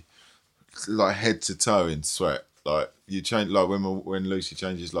completely like head to toe in sweat. Like you change, like when Lucy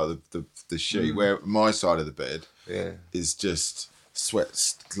changes like the sheet where my side of the bed is just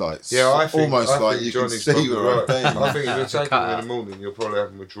sweats like I think like you Johnny's can see probably where I'm right. being. I think if you're taking them in the morning, you'll probably have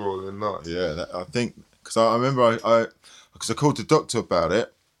them withdrawal in the night. Yeah, I think because I remember because I called the doctor about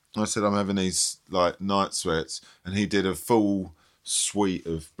it. I said I'm having these like night sweats, and he did a full suite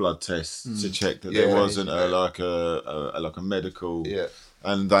of blood tests to check that there wasn't like a medical. Yeah.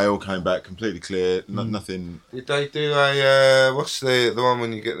 And they all came back completely clear. Nothing. Did they do a what's the one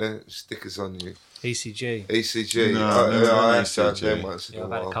when you get the stickers on you? ECG. ECG. No, I have to have ECG. them once in a I've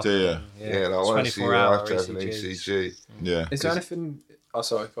had a while. couple. Do you? Yeah, like once a year I have to have an ECGs. ECG. Yeah. Is there anything? Oh,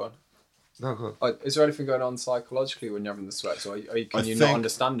 sorry, go on. No, go on. Is there anything going on psychologically when you're having the sweats, or can you not think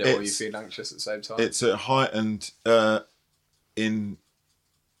understand it, or you feel anxious at the same time? It's at heightened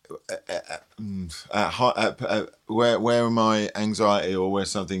where my anxiety or where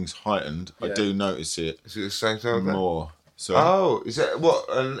something's heightened, I do notice it Is it the same time? more. So Is that what?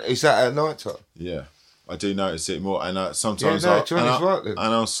 And is that at night time? yeah, I do notice it more, and sometimes Yeah, no, Johnny's right then.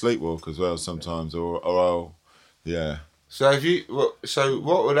 and I'll sleepwalk as well sometimes, or I'll So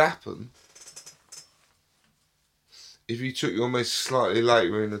what would happen if you took your meds slightly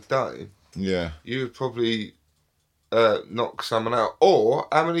later in the day? yeah. You would probably knock someone out. Or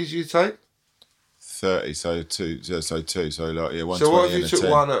how many do you take? 30, so two, so like yeah, 120. So what if you and a took 10.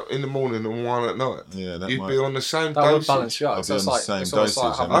 one in the morning and one at night? Yeah, that you'd might be on the same that would dosage. balance you out. I'll So be it's on the like same it's almost like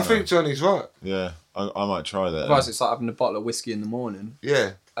dosage, having, I think Johnny's right. Yeah, I might try that. otherwise it's like having a bottle of whiskey in the morning,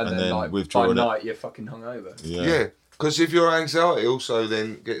 Yeah. and then then like by withdrawing it. night you're fucking hungover. Yeah. Because if your anxiety also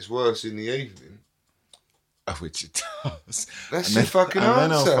then gets worse in the evening, Which it does. That's And the fucking and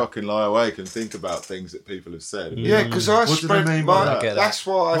then I'll answer. fucking lie awake and think about things that people have said. yeah, because I What do they spread mean by my. that? That's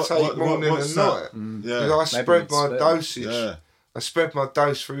why I take morning what's and that? night. Yeah. Because I Maybe spread we'd my split. dosage. Yeah. I spread my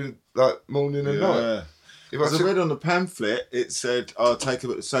dose through like morning and night. Yeah. If I As I took- read on the pamphlet, it said I'll take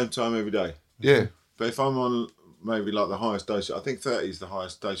them at the same time every day. yeah. But if I'm on maybe like the highest dose, I think 30 is the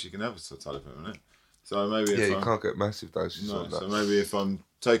highest dose you can have of citalopram, isn't it? So maybe you can't get massive doses on that. So maybe if I'm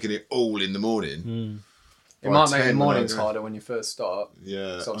taking it all in the morning, it might make the mornings harder when you first start.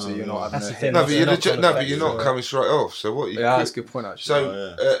 Yeah, so obviously you're not having That's the No, thing. but you're not coming straight off. So what? That's a good point actually.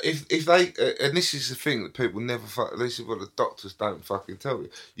 So if they and this is the thing that people never fuck. This is what the doctors don't fucking tell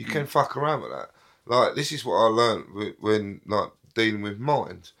you. You can fuck around with that. Like this is what I learned when like dealing with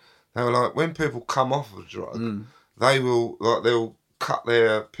minds. They were like when people come off of a drug, they'll cut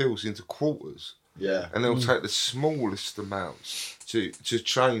their pills into quarters. Yeah. And they'll take the smallest amounts to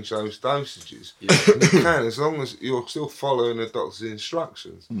change those dosages. Yeah. And you can, as long as you're still following the doctor's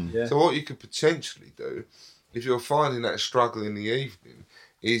instructions. Yeah. So what you could potentially do, if you're finding that struggle in the evening,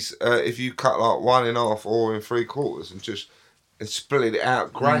 is if you cut like 1 1/2 or in 3/4 and split it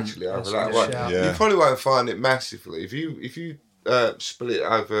out gradually over that way. Yeah. You probably won't find it massively. If you split it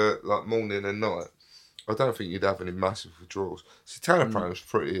over like morning and night, I don't think you'd have any massive withdrawals. Citalopram is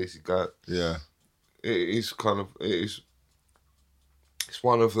pretty easy to go. Yeah. It's one of the.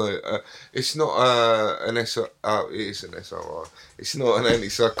 It's not an SO. It is an SRI. It's not an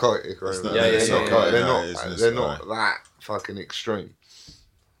antipsychotic or anything. They're not that fucking extreme.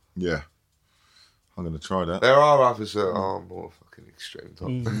 Yeah. I'm going to try that. There are others that are more fucking extreme.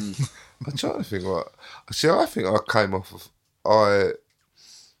 I'm trying to think what. See, I think I came off of.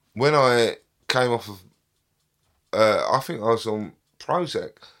 When I came off of. I think I was on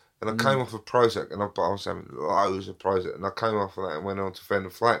Prozac. And I came off of Prozac, and I was having loads of Prozac, and I came off of that and went on to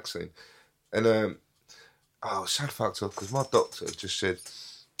venlafaxine. And I was so fucked up because my doctor just said,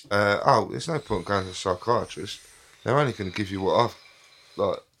 there's no point going to a psychiatrist. They're only going to give you what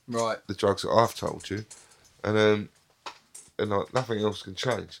the drugs that I've told you. And like, nothing else can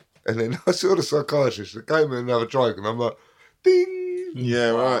change. And then I saw the psychiatrist that gave me another drug, and I'm like, ding! Yeah,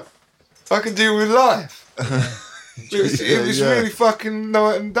 right. I can deal with life. It was really fucking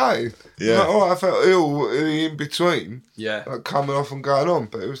night and day. Yeah. Like, I felt ill in between. Yeah. Like coming off and going on.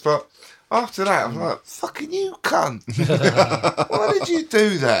 But it was like, after that, I was like, fucking you cunt. Why did you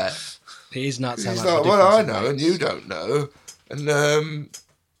do that? It is nuts. He's like, well, I know and you don't know. And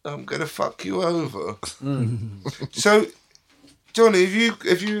I'm going to fuck you over. So, Johnny,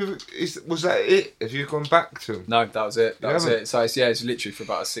 was that it? Have you gone back to him? No, that was it. That was it. So, it's literally for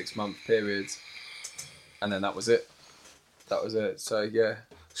about a 6-month period. And then that was it. So, yeah.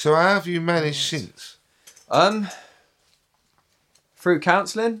 So how have you managed since? Through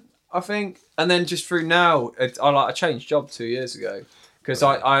counselling, I think. And then just through now. I changed job 2 years ago. Because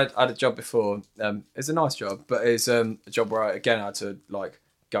I had a job before. It's a nice job. But it's a job where I had to like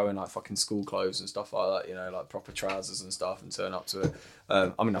go in like fucking school clothes and stuff like that. You know, like proper trousers and stuff and turn up to it.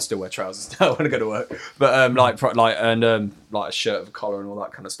 I still wear trousers now when I go to work. But like a shirt with a collar and all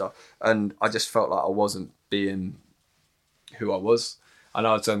that kind of stuff. And I just felt like I wasn't being who I was. And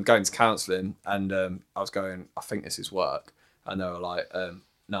I was going to counselling and I was going, I think this is work. And they were like,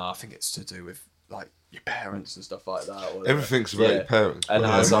 no, I think it's to do with like your parents and stuff like that. Or everything's about your parents. And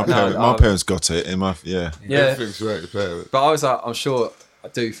I was like, my parents got it. Everything's about your parents. But I was like, I'm sure I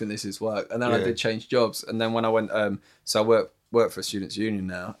do think this is work. And then I did change jobs. And then when I went, so I work for a students' union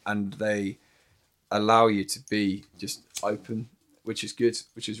now, and they allow you to be just open, which is good,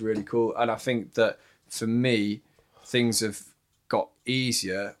 which is really cool. And I think that for me, things have got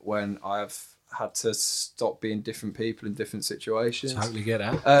easier when I've had to stop being different people in different situations. Totally get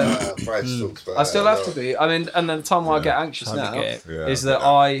that. I still have to be. I mean, and then the time where I get anxious now is that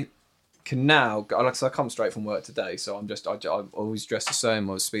I can now, like, so I come straight from work today, so I always dress the same, I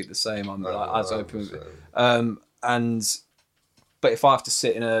always speak the same, I'm as open. But if I have to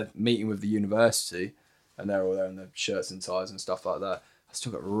sit in a meeting with the university and they're all there in their shirts and ties and stuff like that, I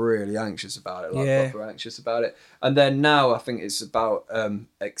still get really anxious about it, proper anxious about it. And then now I think it's about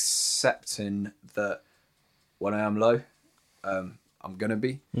accepting that when I am low, I'm going to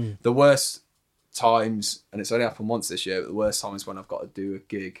be. The worst times, and it's only happened once this year, but the worst time is when I've got to do a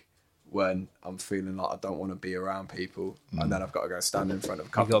gig when I'm feeling like I don't want to be around people, and then I've got to go stand in front of a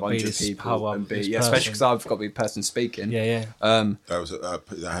couple of bunch of people and be, especially because I've got to be the person speaking. Yeah. That was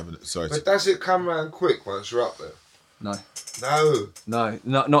I haven't. Sorry. But does it come around quick once you're up there? No. No,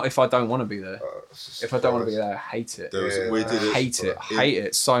 not if I don't want to be there. If I don't want to be there, I hate it. I hate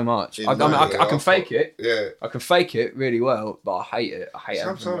it so much. I can fake it. Yeah, I can fake it really well, but I hate it.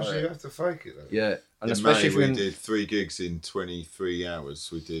 Sometimes you have to fake it, though. Yeah, and in especially May, we did 3 gigs in 23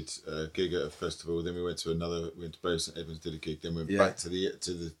 hours. We did a gig at a festival, then we went to another. We went to Bury St Edmunds, did a gig, then we went back to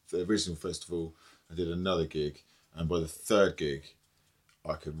the original festival. I did another gig, and by the 3rd gig,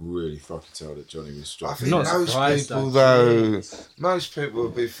 I could really fucking tell that Johnny was I struggling. think Not most surprised, people though. most people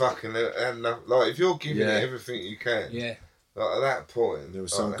would be fucking like if you're giving Yeah. it everything you can. Yeah. Like at that point, There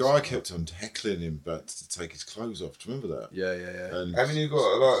was some guy kept on heckling him, but to take his clothes off. Do you remember that? Yeah. And Haven't you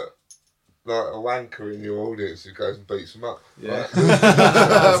got like a wanker in your audience who goes and beats them up? Yeah.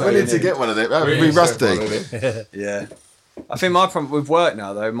 we need to get one of them. That would be rusty. Yeah. I think my problem with work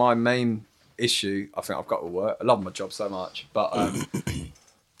now, though, my main issue, I think I've got with work. I love my job so much, but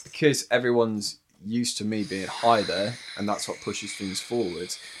because everyone's used to me being high there, and that's what pushes things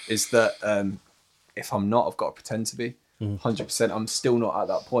forward, is that if I'm not, I've got to pretend to be. 100%. I'm still not at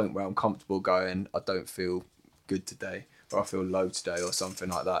that point where I'm comfortable going, I don't feel good today, or I feel low today, or something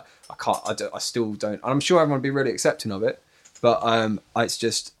like that. I still don't. And I'm sure everyone will be really accepting of it, but it's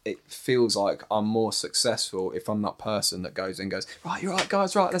just, it feels like I'm more successful if I'm that person that goes and goes, right, you're right,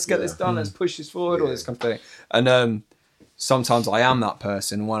 guys, right, let's get this done, let's push this forward, all this kind of thing. And sometimes I am that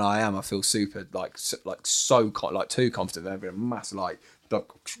person, and when I am, I feel super too confident. Everything massive, like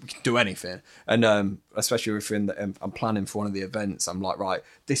we can do anything. And especially if I'm planning for one of the events, I'm like, right,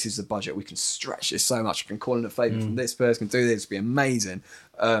 this is the budget, we can stretch this so much, I can call in a favour from this person, can do this, it'll be amazing.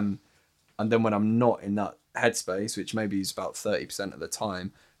 And then when I'm not in that headspace, which maybe is about 30% of the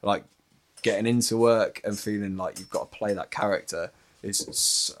time, like getting into work and feeling like you've got to play that character is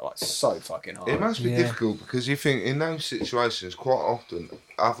so fucking hard. It must be difficult because you think in those situations, quite often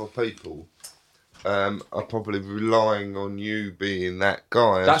other people are probably relying on you being that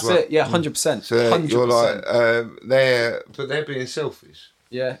guy. That's as well. it. Yeah, 100%. So 100%. you're like they're being selfish.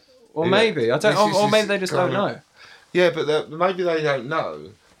 Yeah. Or Yeah. maybe I don't. Or maybe they just don't kind of- know. Yeah, but maybe they don't know.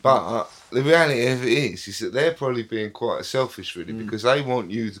 But the reality of it is that they're probably being quite selfish, really, because they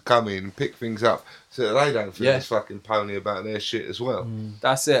want you to come in and pick things up so that they don't feel this fucking pony about their shit as well.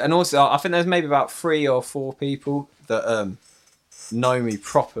 That's it. And also, I think there's maybe about 3 or 4 people that know me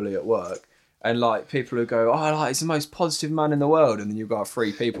properly at work. And like people who go, oh, like, he's the most positive man in the world, and then you've got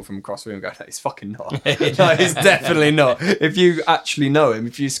 3 people from across the room going, no, he's fucking not. No, he's definitely not. If you actually know him,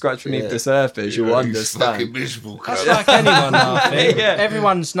 if you scratch beneath the surface, you'll He's understand. fucking miserable. That's cunt. like anyone, I think. Yeah.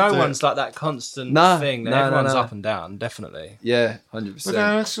 No one's like that constant thing. Everyone's up and down, definitely. Yeah, 100%. But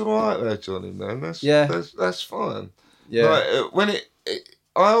no, that's all right there, Johnny. Man, that's fine. Yeah. Like, when I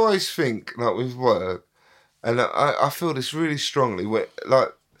always think like with work, and I feel this really strongly. Where like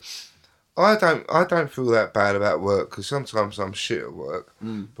I don't feel that bad about work because sometimes I'm shit at work.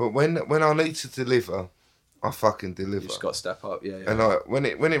 But when I need to deliver, I fucking deliver. You just got to step up. Yeah. And like when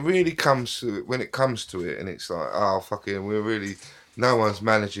it really comes to it, and it's like, oh fucking, no one's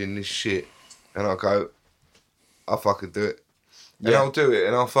managing this shit, and I go, I'll fucking do it. And I'll do it,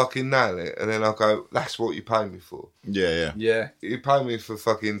 and I'll fucking nail it, and then I'll go, that's what you pay me for. Yeah. You pay me for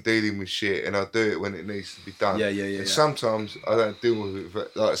fucking dealing with shit, and I'll do it when it needs to be done. Yeah. And sometimes I don't deal with it.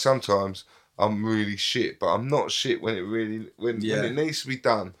 But like sometimes I'm really shit, but I'm not shit when it needs to be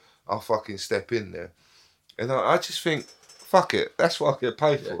done. I'll fucking step in there, and I just think, fuck it, that's what I get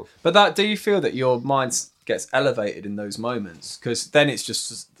paid for. But do you feel that your mind gets elevated in those moments? Because then it's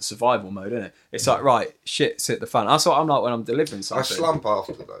just the survival mode, isn't it? It's like, right, shit's hit the fan. That's what I'm like when I'm delivering something. I slump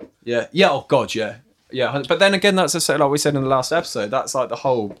after though. Yeah. Oh god, yeah. Yeah, but then again, that's like we said in the last episode. That's like the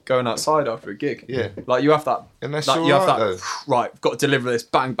whole going outside after a gig. Yeah, like you have that, and that's like, all you right, have that. though. Right, got to deliver this.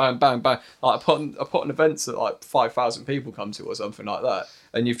 Bang, bang, bang, bang. Like I put an events that like 5,000 people come to or something like that,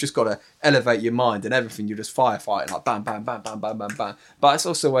 and you've just got to elevate your mind and everything. You're just firefighting like bang, bang, bang, bang, bang, bang, bang. But it's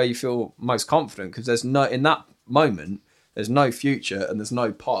also where you feel most confident because there's no in that moment. There's no future and there's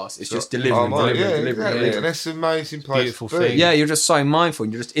no past. It's just delivering. Exactly. And that's an amazing place. Beautiful to be. thing. Yeah, you're just so mindful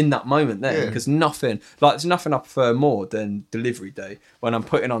and you're just in that moment there because there's nothing I prefer more than delivery day. When I'm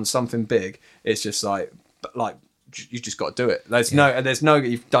putting on something big, it's just like you just got to do it. There's no,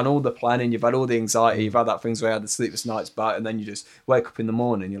 you've done all the planning, you've had all the anxiety, you've had that things where you had the sleepless nights back, and then you just wake up in the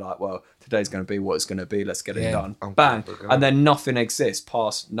morning, you're like, well, today's going to be what it's going to be, let's get it done. Bang. And then nothing exists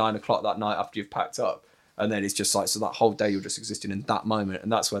past 9 o'clock that night after you've packed up. And then it's just like, so that whole day you're just existing in that moment,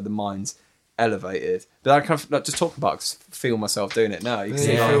 and that's where the mind's elevated. But I kind of like, just talk about it 'cause I feel myself doing it now. You can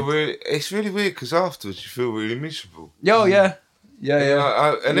see it's really weird because afterwards you feel really miserable. Yeah.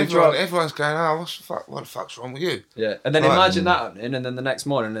 And everyone's going, oh, what the fuck's wrong with you? Yeah, and then imagine that happening, and then the next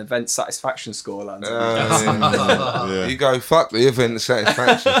morning, an event satisfaction score lands. You go, fuck the event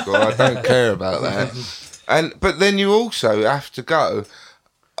satisfaction score. I don't care about that. But then you also have to go.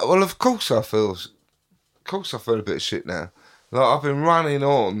 Well, of course I feel a bit of shit now. Like I've been running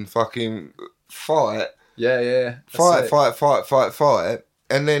on fucking fight. Yeah. Fight,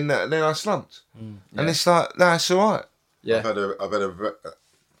 and then I slumped, and it's like, no, it's all right. Yeah. I've had a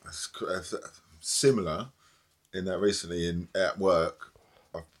similar in that recently at work.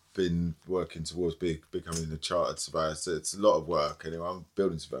 been working towards becoming a chartered surveyor. So it's a lot of work. Anyway, I'm a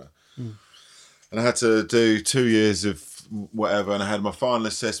building surveyor. And I had to do 2 years of whatever, and I had my final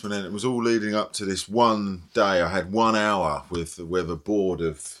assessment, and it was all leading up to this one day. I had 1 hour with a board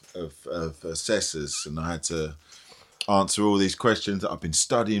of assessors, and I had to answer all these questions that I've been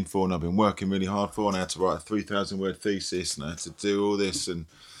studying for and I've been working really hard for, and I had to write a 3,000-word thesis, and I had to do all this. And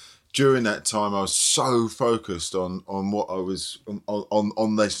during that time, I was so focused on what I was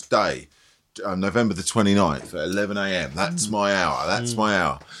on this day, November the 29th at 11 a.m. That's my hour. That's my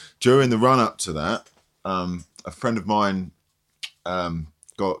hour. During the run up to that, a friend of mine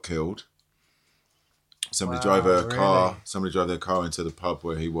got killed. Somebody drove a car. Somebody drove their car into the pub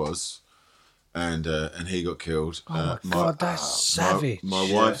where he was, and he got killed. Oh my God, that's savage. My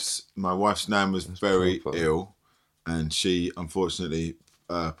wife's nan was very ill, and she unfortunately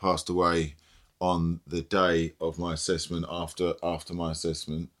passed away on the day of my assessment. After my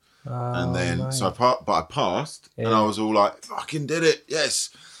assessment, and then mate. I passed, and I was all like, "Fucking did it!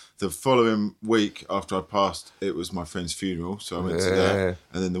 Yes." The following week after I passed, it was my friend's funeral, so I went to that.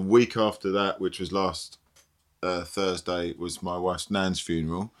 And then the week after that, which was last Thursday, was my wife's nan's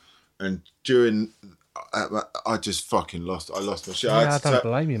funeral. And during, I just fucking lost my shit. I don't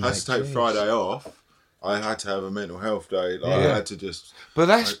blame you, mate. I had to take Friday off. I had to have a mental health day. I had to just. But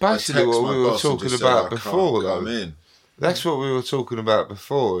that's basically what we were talking about before, though. I'm in. That's what we were talking about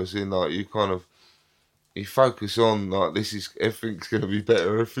before, as in, like, you focus on, like, everything's going to be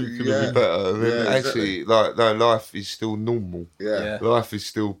better, everything's going to be better. And then actually, like, no, life is still normal. Yeah. Life is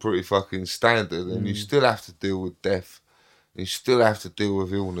still pretty fucking standard, and you still have to deal with death. You still have to deal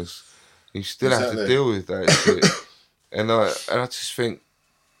with illness. You still have to deal with that shit. And I just think,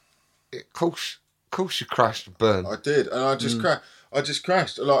 of course you crashed and burned. I did, and I just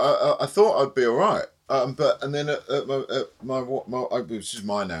crashed. Like, I thought I'd be all right. And then at my it was just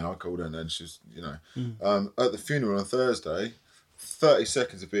my nan. I called her, and then she was, at the funeral on Thursday, 30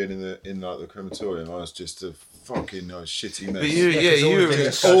 seconds of being in the crematorium, I was just a fucking shitty mess. But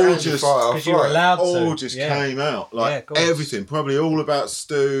you were allowed to. All just came out, like everything. Probably all about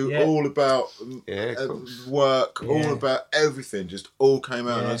Stu, all about work, all about everything. Just all came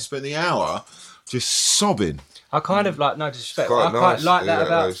out, and I spent the hour just sobbing. I kind of like, no disrespect, I quite like that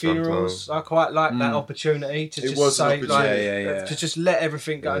about funerals. I quite like that opportunity to just say, like, to just let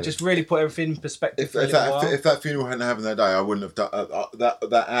everything go, just really put everything in perspective. If that funeral hadn't happened that day, I wouldn't have done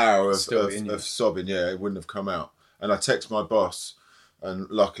that hour of sobbing. Yeah, it wouldn't have come out. And I text my boss, and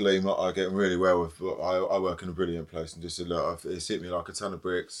luckily I get really well with. I work in a brilliant place, and just said, look, it's hit me like a ton of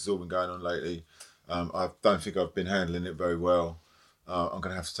bricks. It's all been going on lately. I don't think I've been handling it very well. I'm going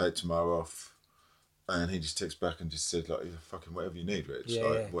to have to take tomorrow off. And he just texts back and just said, like, fucking whatever you need, Rich.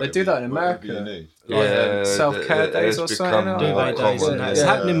 They do that in America. You need. Like self-care days or something. Duvet days, and that. It's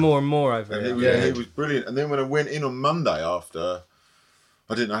happening more and more over here. He was brilliant. And then when I went in on Monday after,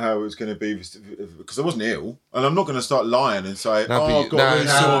 I didn't know how it was going to be because I wasn't ill, and I'm not going to start lying and say, I've got a really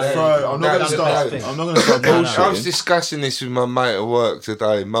sore throat. I'm not going to start bullshitting. I was discussing this with my mate at work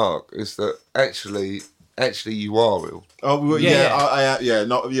today, Mark. Is that actually you are ill? Oh well, I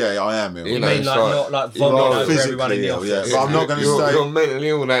am ill. You mean like not like vomiting over everyone in the office? Yeah, but I'm not going to say you're mentally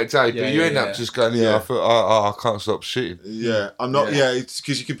ill that day, but you end up just going, I can't stop shitting. Yeah, I'm not. Yeah, it's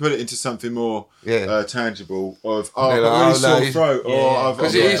because you can put it into something more tangible. Of I've got a really sore throat, or I've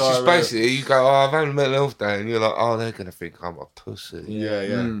because it is just basically you go, I've had a mental health day, and you're like, they're going to think I'm a pussy.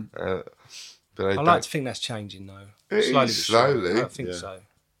 But I like to think that's changing though. Slowly. I think so.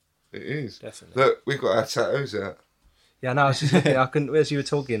 It is. Definitely. Look, we've got our tattoos out. Yeah, no, I was just looking. I couldn't. As you were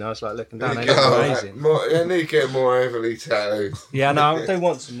talking, I was like looking down. They look amazing. I need to get more heavily tattooed. Yeah, no, I do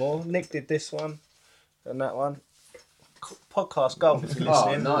want some more. Nick did this one and that one. Podcast gold if you're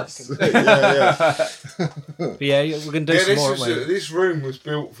listening. Oh, nice. But yeah, we're gonna do some more. This room was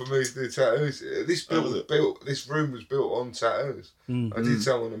built for me to do tattoos. This room was built on tattoos. I did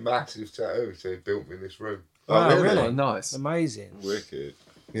someone a massive tattoo, so he built me this room. Oh, really? Nice, amazing, wicked.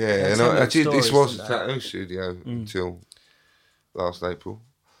 Yeah, and I did. This was a tattoo studio until last April.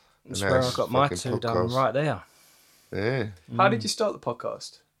 That's where I got my two done right there. Yeah. How did you start the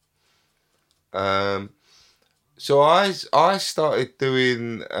podcast? So I started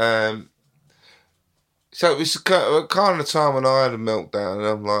doing. So it was kind of time when I had a meltdown, and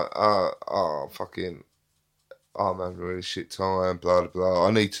I'm like, I'm having a really shit time. Blah blah blah.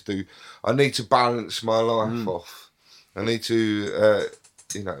 I need to balance my life off. I need to.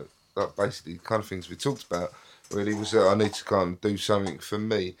 Like basically the kind of things we talked about. really was that I need to kind of do something for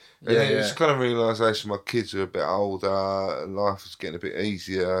me. And then it was kind of realisation my kids are a bit older and life was getting a bit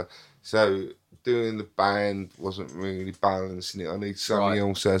easier. So doing the band wasn't really balancing it. I need something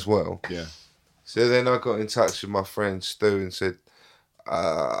else as well. Yeah. So then I got in touch with my friend Stu and said,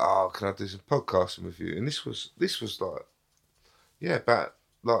 can I do some podcasting with you? And this was like, about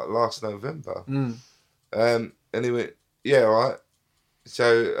like last November. And he went, yeah, all right.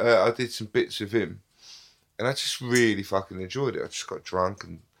 So I did some bits with him. And I just really fucking enjoyed it. I just got drunk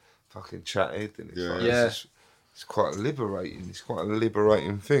and fucking chatted. And it's it's quite liberating. It's quite a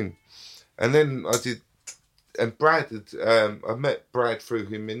liberating thing. And then I did, and Brad had, I met Brad through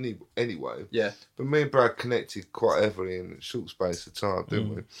him anyway. Yeah. But me and Brad connected quite heavily in a short space of time,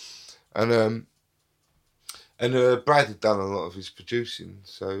 didn't we? And Brad had done a lot of his producing,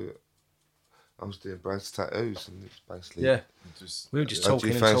 so I was doing Brad's tattoos, and it's basically we were just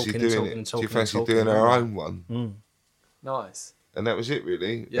talking and talking. Do you fancy doing our own one? Nice. And that was it,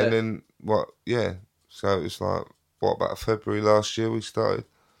 really. Yeah. And then so it was like about February last year we started.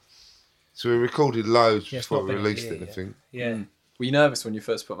 So we recorded loads before we released anything. Yeah. Were you nervous when you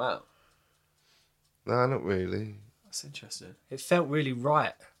first put them out? No, not really. That's interesting. It felt really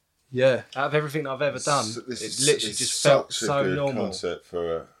right. Yeah. Out of everything I've ever done, it literally just felt so normal. Concept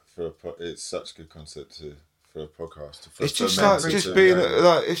it's such a good concept for a podcast. It's just like just being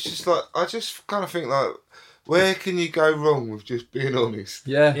like. It's just like I just kind of think like, where can you go wrong with just being honest?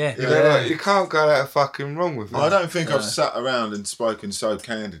 Yeah. You know, like, you can't go that fucking wrong with it. I don't think I've sat around and spoken so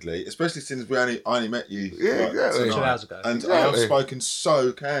candidly, especially since I only met you 2 hours ago. And I've spoken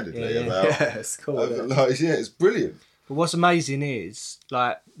so candidly about. Yeah, it's cool. It's brilliant. But what's amazing is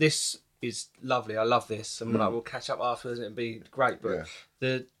like this is lovely. I love this, and we'll catch up afterwards, and it'll be great. But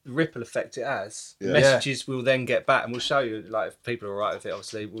the ripple effect it has, the messages we'll then get back, and we'll show you. Like if people are alright with it,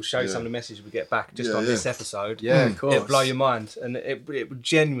 obviously, we'll show you some of the messages we get back just on this episode. Yeah, of course. It'll blow your mind, and it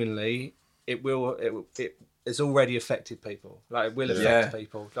genuinely it's already affected people. Like it will affect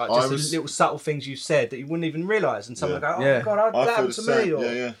people. Like just the little subtle things you've said that you wouldn't even realise, and someone go, "Oh my god, that happened to me."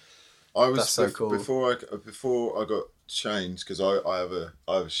 Or, I was that's so cool. Before I got changed, because I have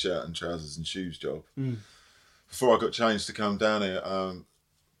a shirt and trousers and shoes job. Before I got changed to come down here,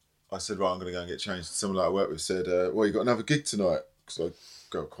 I said, right, I'm going to go and get changed. Someone that I work with said, well, you got another gig tonight? Because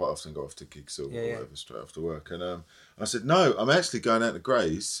I quite often go off to gigs or whatever straight after work. And I said, no, I'm actually going out to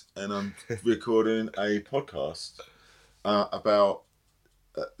Grays and I'm recording a podcast about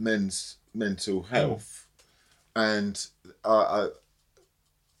men's mental health. And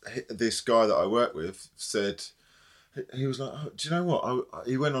this guy that I work with said, he was like, oh, do you know what?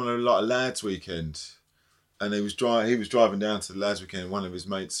 He went on a lads' weekend, and he was driving down to the lads' weekend. And one of his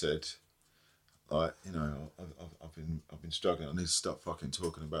mates said, like, you know, I've been struggling. I need to stop fucking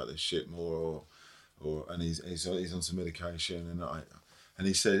talking about this shit more, and he's on some medication, and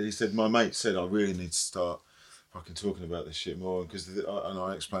he said my mate said I really need to start fucking talking about this shit more, because and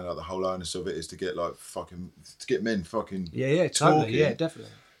I explained like the whole onus of it is to get men fucking totally, talking. Yeah,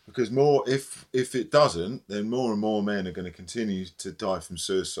 definitely. Because more, if it doesn't, then more and more men are going to continue to die from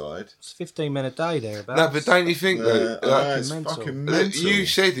suicide. It's 15 men a day thereabouts. No, but don't you think though? It's fucking mental. You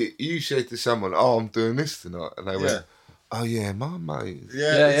said it. You said to someone, "Oh, I'm doing this tonight," and they went, "Oh yeah, my mate."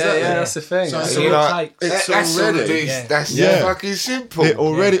 Yeah, exactly. That's the thing. That's fucking simple. It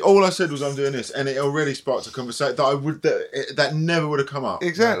already. All I said was, "I'm doing this," and it already sparked a conversation that never would have come up.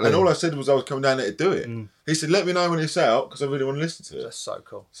 Exactly. And all I said was, I was coming down there to do it. He said, "Let me know when it's out, because I really want to listen to it." That's so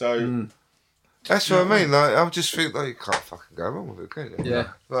cool. So that's what I mean. Like, I just think like you can't fucking go wrong with it, can you? Yeah.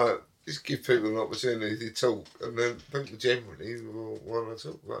 Like, just give people an opportunity to talk, and then people generally will want to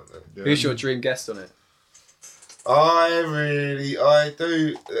talk about them. Yeah. Who's your dream guest on it? I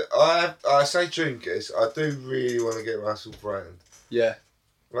say dream guest. I do really want to get Russell Brand. Yeah.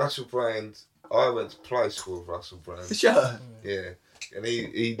 Russell Brand. I went to play school with Russell Brand. Sure. Yeah, and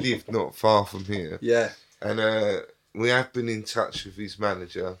he lived not far from here. Yeah. And we have been in touch with his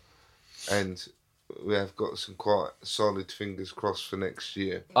manager, and we have got some quite solid fingers crossed for next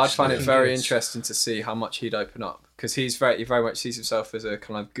year. I'd find it very interesting to see how much he'd open up, because he very much sees himself as a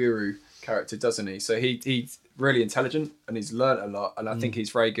kind of guru character, doesn't he? So he's really intelligent and he's learnt a lot, and I think he's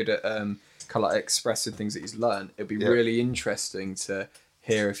very good at kind of like expressing things that he's learnt. It'd be really interesting to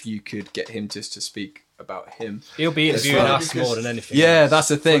hear if you could get him just to speak about him. He'll be interviewing us more than anything. Yeah, that's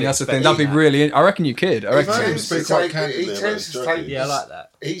the thing. That'd be really. I reckon you could. I reckon he tends to take. Yeah, I like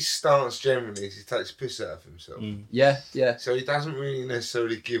that. His stance generally is he takes piss out of himself. Yeah. So he doesn't really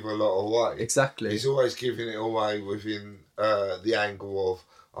necessarily give a lot away. Exactly. He's always giving it away within the angle of,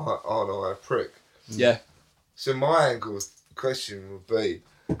 aren't I a prick? Yeah. So my angle question would be,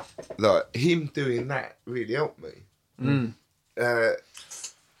 like him doing that really helped me.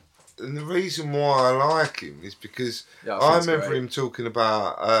 And the reason why I like him is because I remember him talking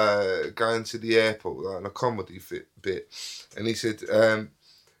about going to the airport, like on a comedy bit, and he said,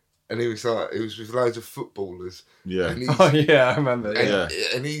 and he was like, it was with loads of footballers. Yeah. And I remember.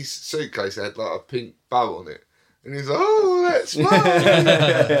 And his suitcase had like a pink bow on it, and he's like, "Oh, that's fun."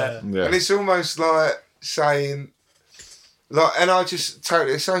 And it's almost like saying, like, and I just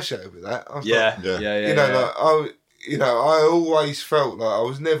totally associated with that. I was like, you know, I always felt like I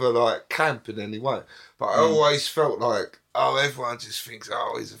was never like camp in any way, but I always felt like, oh, everyone just thinks,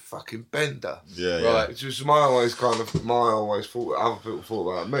 oh, he's a fucking bender. Yeah. Which was my always thought other people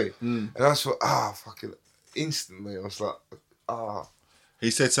thought about me. And I just thought, fucking, instantly, I was like, He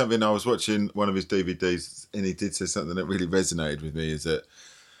said something, I was watching one of his DVDs, and he did say something that really resonated with me, is that,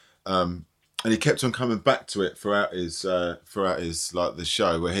 and he kept on coming back to it throughout his like the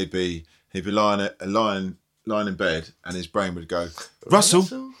show, where he'd be lying in bed, and his brain would go, Russell.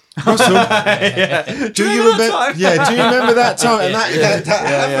 Do you remember? Yeah, do you remember that time? And that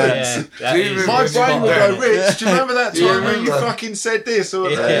happens. My brain would go, Rich, do you remember that time when you fucking said this? Or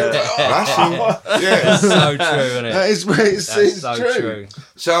That's so true, isn't it? That is where it's so true.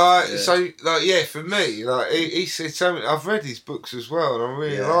 So for me, like he said something. I've read his books as well, and I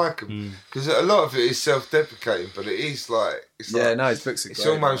really like them because a lot of it is self-deprecating, but it is like his books are great. It's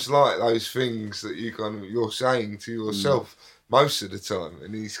almost like those things that you're saying to yourself. Most of the time,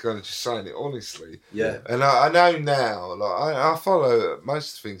 and he's kind of just saying it honestly. Yeah. And I know now, like I follow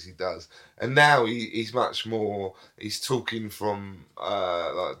most of the things he does, and now he's much more. He's talking from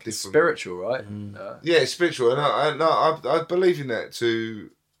like different spiritual, right? Yeah, spiritual, and I believe in that to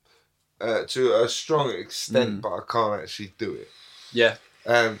a strong extent, but I can't actually do it. Yeah.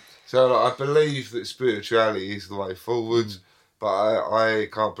 So like, I believe that spirituality is the way forward, but I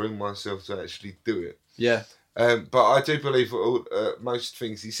can't bring myself to actually do it. Yeah. But I do believe most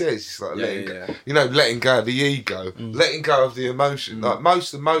things he says is like letting go of the ego, letting go of the emotion. Like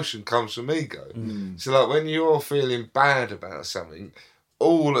most emotion comes from ego. So like when you're feeling bad about something,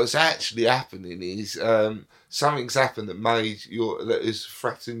 all that's actually happening is something's happened that has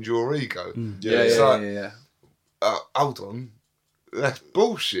threatened your ego. Hold on, that's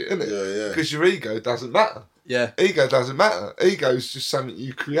bullshit, isn't it? Yeah. Because your ego doesn't matter. Yeah. Ego doesn't matter. Ego is just something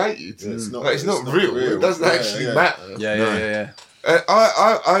you created. Yeah, it's not real. It doesn't actually matter. Yeah.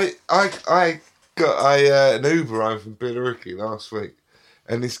 I got an Uber home from Billericay last week,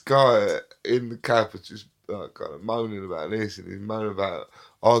 and this guy in the cab was just like, kind of moaning about this, and he's moaning about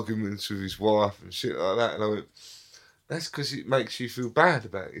arguments with his wife and shit like that. And I went, that's because it makes you feel bad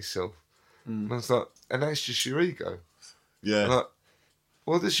about yourself. And I was like, and that's just your ego. Yeah. Like,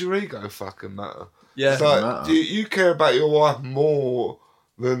 what does your ego fucking matter? Yeah, it's like, do you care about your wife more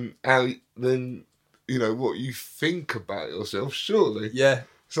than what you think about yourself? Surely. Yeah.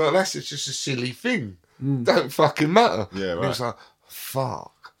 So that's just a silly thing. Don't fucking matter. Yeah, right. And it was like,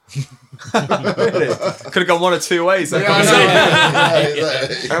 fuck. Really? Could have gone one of two ways. You're right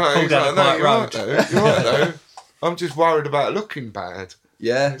though. I'm just worried about looking bad.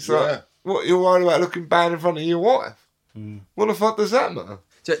 Yeah. It's like, what, you're worried about looking bad in front of your wife? What the fuck does that matter?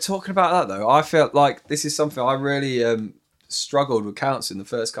 Talking about that though, I felt like this is something I really struggled with counselling the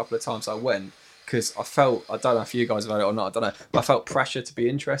first couple of times I went, because I don't know if you guys have had it or not, I don't know, but I felt pressure to be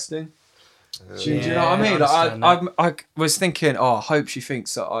interesting. Do you know what I mean? I was thinking, I hope she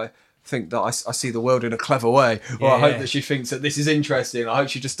thinks that I see the world in a clever way, or I hope that she thinks that this is interesting. I hope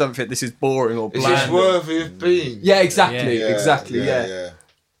she just doesn't think this is boring or bland. Is this worthy of being? Yeah, exactly. Yeah.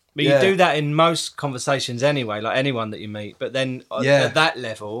 But you do that in most conversations anyway, like anyone that you meet. But then at that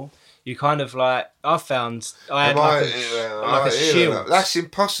level, you kind of like, I had like a shield. That's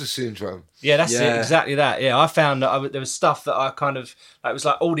imposter syndrome. Yeah, that's it, exactly that. Yeah, I found that there was stuff that I kind of, it was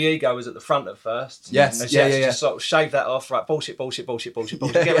like all the ego was at the front at first. Yes, and just sort of shave that off, right? Bullshit. Get rid of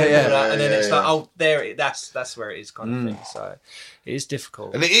that, and then it's like, that's where it is, kind of thing. So it is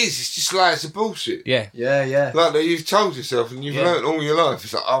difficult. And it's just layers of bullshit. Yeah. Like that you've told yourself and you've learnt all your life.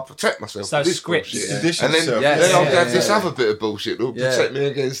 It's like, I'll protect myself from this scripts. bullshit. And then I'll have this other bit of bullshit that will protect me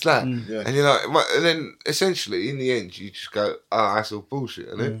against that. And you're like, and then essentially in the end you just go, that's all bullshit,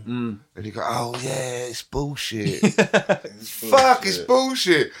 isn't it? And you go, oh yeah, it's bullshit. Fuck, it's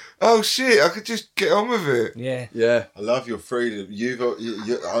bullshit. Oh shit, I could just get on with it. Yeah. I love your freedom. You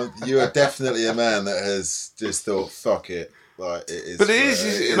are definitely a man that has just thought, fuck it. Like it is. But it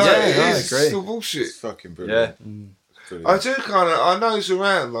is still bullshit. It's fucking brilliant. Yeah. I do kind of, I nose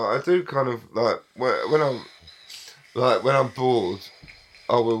around, like I do kind of like when I'm bored,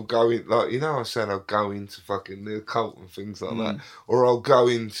 I will go in, like, you know, I was saying I'll go into fucking the occult and things like that, or I'll go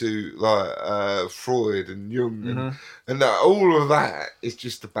into like Freud and Jung, and that, all of that is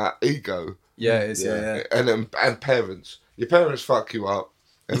just about ego. Yeah, it is. Yeah. And parents. Your parents fuck you up,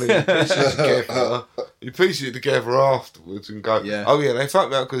 and then you piece it together. You piece it together afterwards and go, oh yeah, they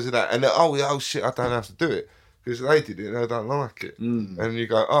fucked me up because of that, and then, oh shit, I don't have to do it because they did it and I don't like it, and you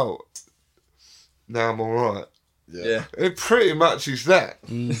go, oh, now I'm all right. Yeah. It pretty much is that.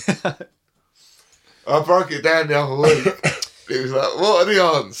 I broke it down the other week. It was like, what are the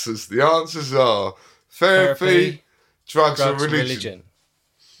answers? The answers are therapy, drugs and religion.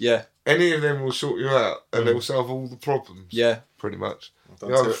 Yeah. Any of them will sort you out and they will solve all the problems. Yeah. Pretty much.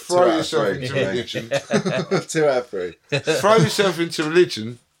 You throw yourself into religion. 2 out of 3. Throw yourself into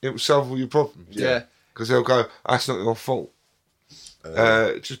religion, it will solve all your problems. Yeah. Because they'll go, that's not your fault.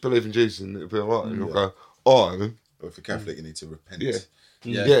 Just believe in Jesus and it'll be all right. And you'll go, oh. Or if you're Catholic, you need to repent.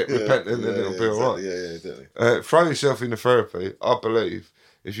 Yeah, repent and then it'll be all right. Yeah, exactly. Throw yourself into therapy. I believe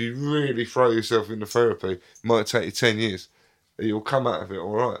if you really throw yourself into therapy, it might take you 10 years. You'll come out of it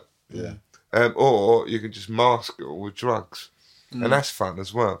all right. Yeah. Or you can just mask it all with drugs. And that's fun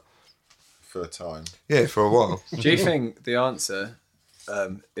as well. For a time. Yeah, for a while. Do you think the answer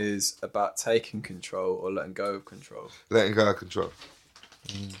is about taking control or letting go of control? Letting go of control.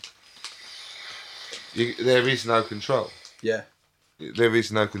 There is no control. Yeah. There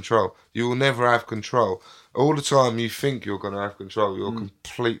is no control. You will never have control. All the time you think you're going to have control, you're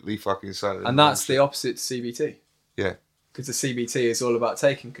completely fucking sailing. And that's the opposite to CBT. Yeah. Because the CBT is all about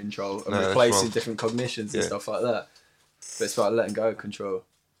taking control and replacing different cognitions and stuff like that. But it's about letting go of control.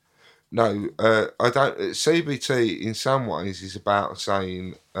 No, I don't. CBT in some ways is about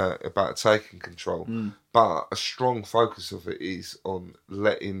saying about taking control, but a strong focus of it is on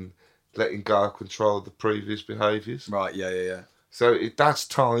letting go of control of the previous behaviours. Right. Yeah. So it does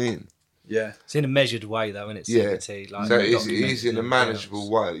tie in. Yeah. It's in a measured way, though, isn't it? CBT. Yeah. So it is in a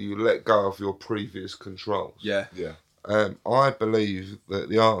manageable way. You let go of your previous controls. Yeah. I believe that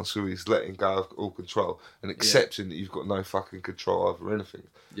the answer is letting go of all control and accepting that you've got no fucking control over anything.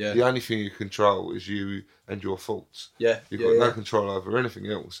 Yeah. The only thing you control is you and your thoughts. Yeah. You've got no control over anything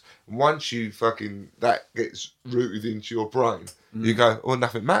else. And once you that gets rooted into your brain, you go, well,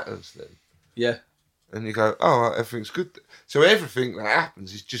 nothing matters then. Yeah. And you go, oh, everything's good. So everything that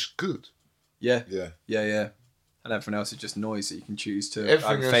happens is just good. Yeah. Yeah. And everything else is just noise that you can choose to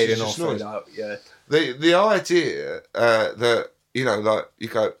fade in or fade out. Yeah. The idea that, you know, like you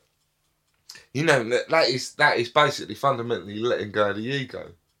go, you know, that is basically fundamentally letting go of the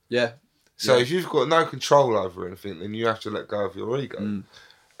ego. Yeah. So if you've got no control over anything, then you have to let go of your ego.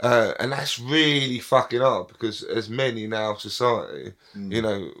 And that's really fucking hard because as men in our society, you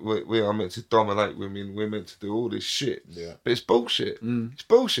know, we are meant to dominate women, we're meant to do all this shit. Yeah. But it's bullshit. It's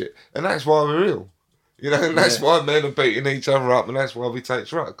bullshit. And that's why we're ill. You know, and that's why men are beating each other up and that's why we take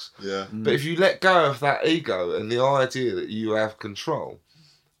drugs. Yeah. But if you let go of that ego and the idea that you have control,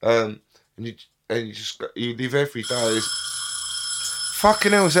 and you live every day as...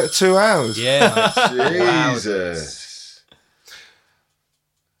 Fucking hell, is that 2 hours? Yeah. Jesus.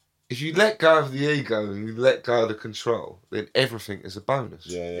 If you let go of the ego and you let go of the control, then everything is a bonus.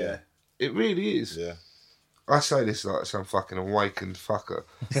 Yeah. It really is. Yeah. I say this like some fucking awakened fucker.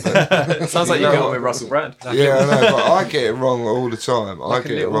 Sounds like you got on with Russell Brand. Yeah, I know, but I get it wrong all the time. I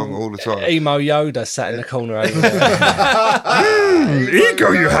get it wrong all the time. Emo Yoda sat in the corner over there.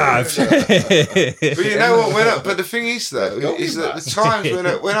 Ego you have. But you know what? But the thing is, though, is that the times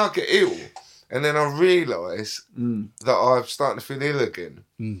when I get ill and then I realise that I'm starting to feel ill again,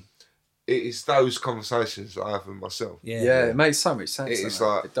 it is those conversations that I have with myself. Yeah, it makes so much sense. It's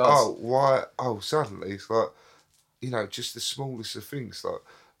like, it does. oh, why? Oh, suddenly it's like, you know, just the smallest of things. Like,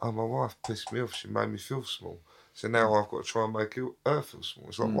 oh, my wife pissed me off. She made me feel small. So now I've got to try and make her feel small.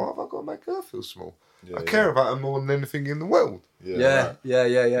 It's like, why have I got to make her feel small? I care about her more than anything in the world. Yeah.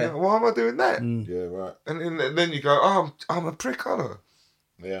 Why am I doing that? Yeah, right. And then you go, oh, I'm a prick, aren't I?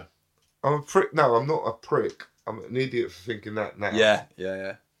 Yeah. I'm a prick. No, I'm not a prick. I'm an idiot for thinking that now. Yeah.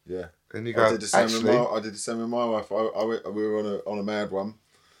 And you go, I did the same with my wife. We were on a mad one.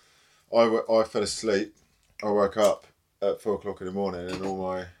 I fell asleep. I woke up at 4 o'clock in the morning, and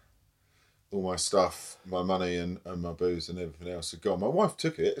all my stuff, my money and my booze and everything else had gone. My wife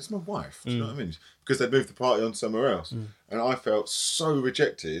took it. It's my wife. Do you know what I mean? Because they moved the party on somewhere else, and I felt so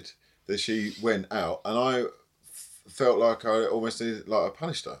rejected that she went out, and I felt like I almost like I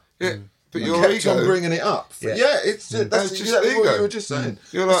punished her. Yeah. But you your kept ego on bringing it up. That's just exactly ego. what you were just saying.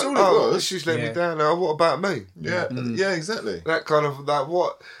 You're like, that's all it was. She's let me down now. What about me? Yeah, yeah, exactly. That kind of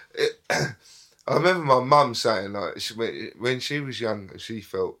I remember my mum saying, like, when she was younger, she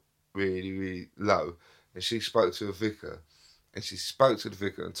felt really, really low, and she spoke to a vicar, and she spoke to the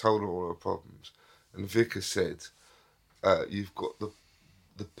vicar and told her all her problems, and the vicar said, "You've got the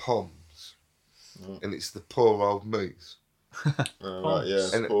POMS, and it's the poor old me's." Right, yeah,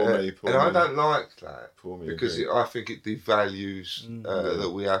 and, poor me. I don't like that because agree. I think it devalues that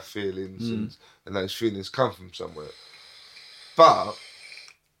we have feelings and those feelings come from somewhere. But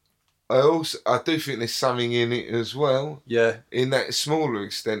I do think there's something in it as well. Yeah. In that smaller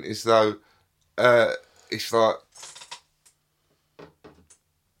extent, as though it's like,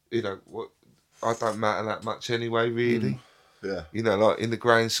 you know, what, I don't matter that much anyway, really. Yeah. You know, like in the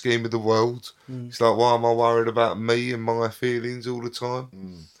grand scheme of the world, it's like, why am I worried about me and my feelings all the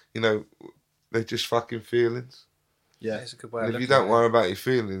time? You know, they're just fucking feelings. Yeah, it's a good way. And if you don't worry about your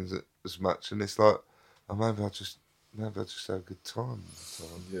feelings as much, and it's like, oh, maybe I just have a good time.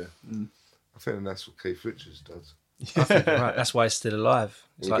 Yeah. I think that's what Keith Richards does. I think you're right. That's why he's still alive.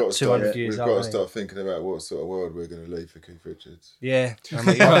 It's We've like got to 200 years We've old. got to start thinking about what sort of world we're going to leave for Keith Richards. Yeah. I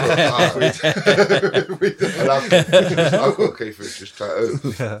mean, I've got Keith Richards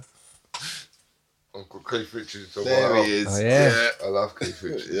tattoo. I've got Keith Richards on There my arm. he is. Oh, yeah. I love Keith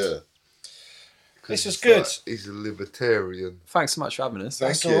Richards. Yeah. This was It's good. like, he's a libertarian. Thanks so much for having us.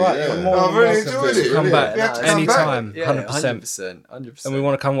 Thank all you. right. Yeah. You're more I than really welcome enjoyed to it. come really. back You have to come anytime. Yeah, 100%. 100%. And we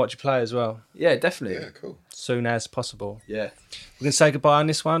want to come watch you play as well, Yeah, definitely. Yeah, cool. soon as possible. Yeah. We can say goodbye on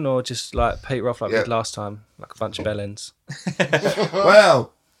this one, or just like peter off like we Yeah. did last time, like a bunch of bellends.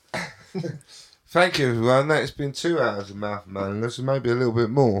 Well, thank you, everyone. That's been 2 hours of Mouth of Manliness, and maybe a little bit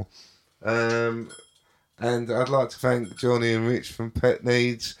more. And I'd like to thank Johnny and Rich from Pet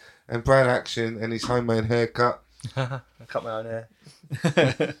Needs, and Brad Action and his homemade haircut. I cut my own hair.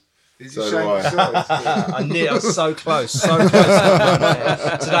 Did you So shave do I. yourself? I was so close. Today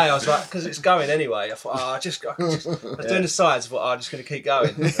I was like, because it's going anyway. I thought, I was doing the sides. I thought, I'm just going to keep going.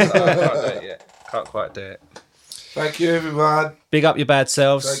 I can't do it yet. Can't quite do it. Thank you, everyone. Big up your bad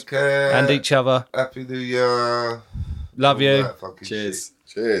selves Take care. and each other. Happy New Year. Love All you. that fucking Cheers.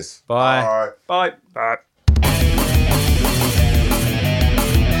 shit. Cheers. Bye. Bye. Bye. Bye.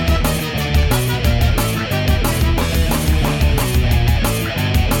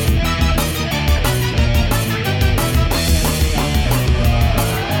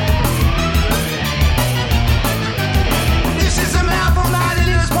 This is a Mouth of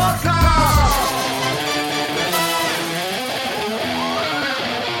Manliness podcast.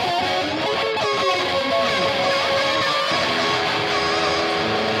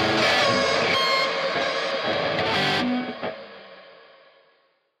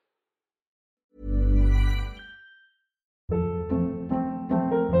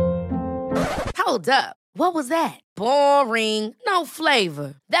 Hold up. What was that? Boring. No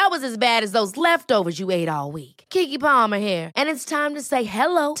flavor. That was as bad as those leftovers you ate all week. Keke Palmer here, and it's time to say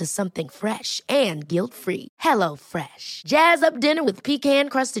hello to something fresh and guilt-free. Hello Fresh. Jazz up dinner with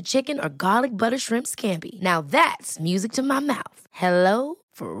pecan-crusted chicken or garlic butter shrimp scampi. Now that's music to my mouth. Hello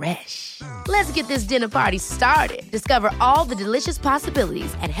Fresh. Let's get this dinner party started. Discover all the delicious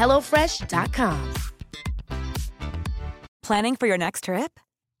possibilities at hellofresh.com. Planning for your next trip?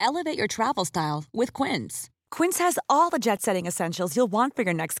 Elevate your travel style with Quince. Quince has all the jet-setting essentials you'll want for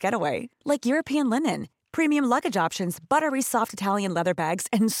your next getaway, like European linen, premium luggage options, buttery soft Italian leather bags,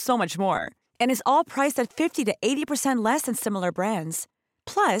 and so much more. And is all priced at 50 to 80% less than similar brands.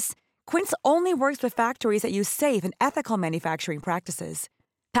 Plus, Quince only works with factories that use safe and ethical manufacturing practices.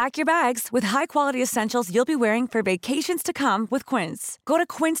 Pack your bags with high-quality essentials you'll be wearing for vacations to come with Quince. Go to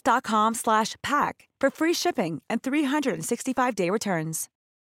quince.com/pack for free shipping and 365-day returns.